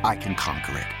I can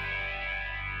conquer it.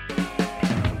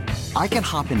 I can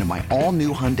hop into my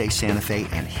all-new Hyundai Santa Fe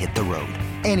and hit the road.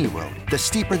 Any road. The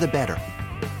steeper, the better.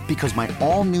 Because my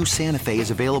all-new Santa Fe is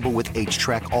available with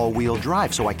H-Track all-wheel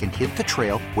drive, so I can hit the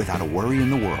trail without a worry in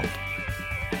the world.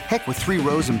 Heck, with 3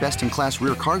 rows and best-in-class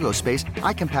rear cargo space,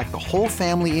 I can pack the whole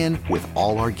family in with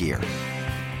all our gear.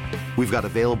 We've got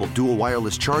available dual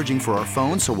wireless charging for our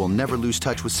phones, so we'll never lose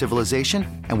touch with civilization,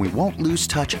 and we won't lose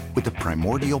touch with the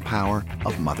primordial power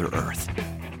of Mother Earth.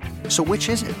 So which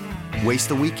is it? Waste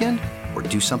the weekend or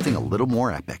do something a little more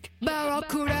epic?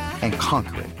 And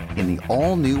conquer it in the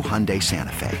all-new Hyundai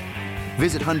Santa Fe.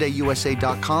 Visit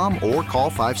HyundaiUSA.com or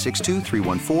call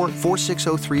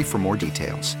 562-314-4603 for more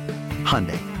details.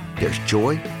 Hyundai, there's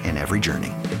joy in every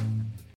journey.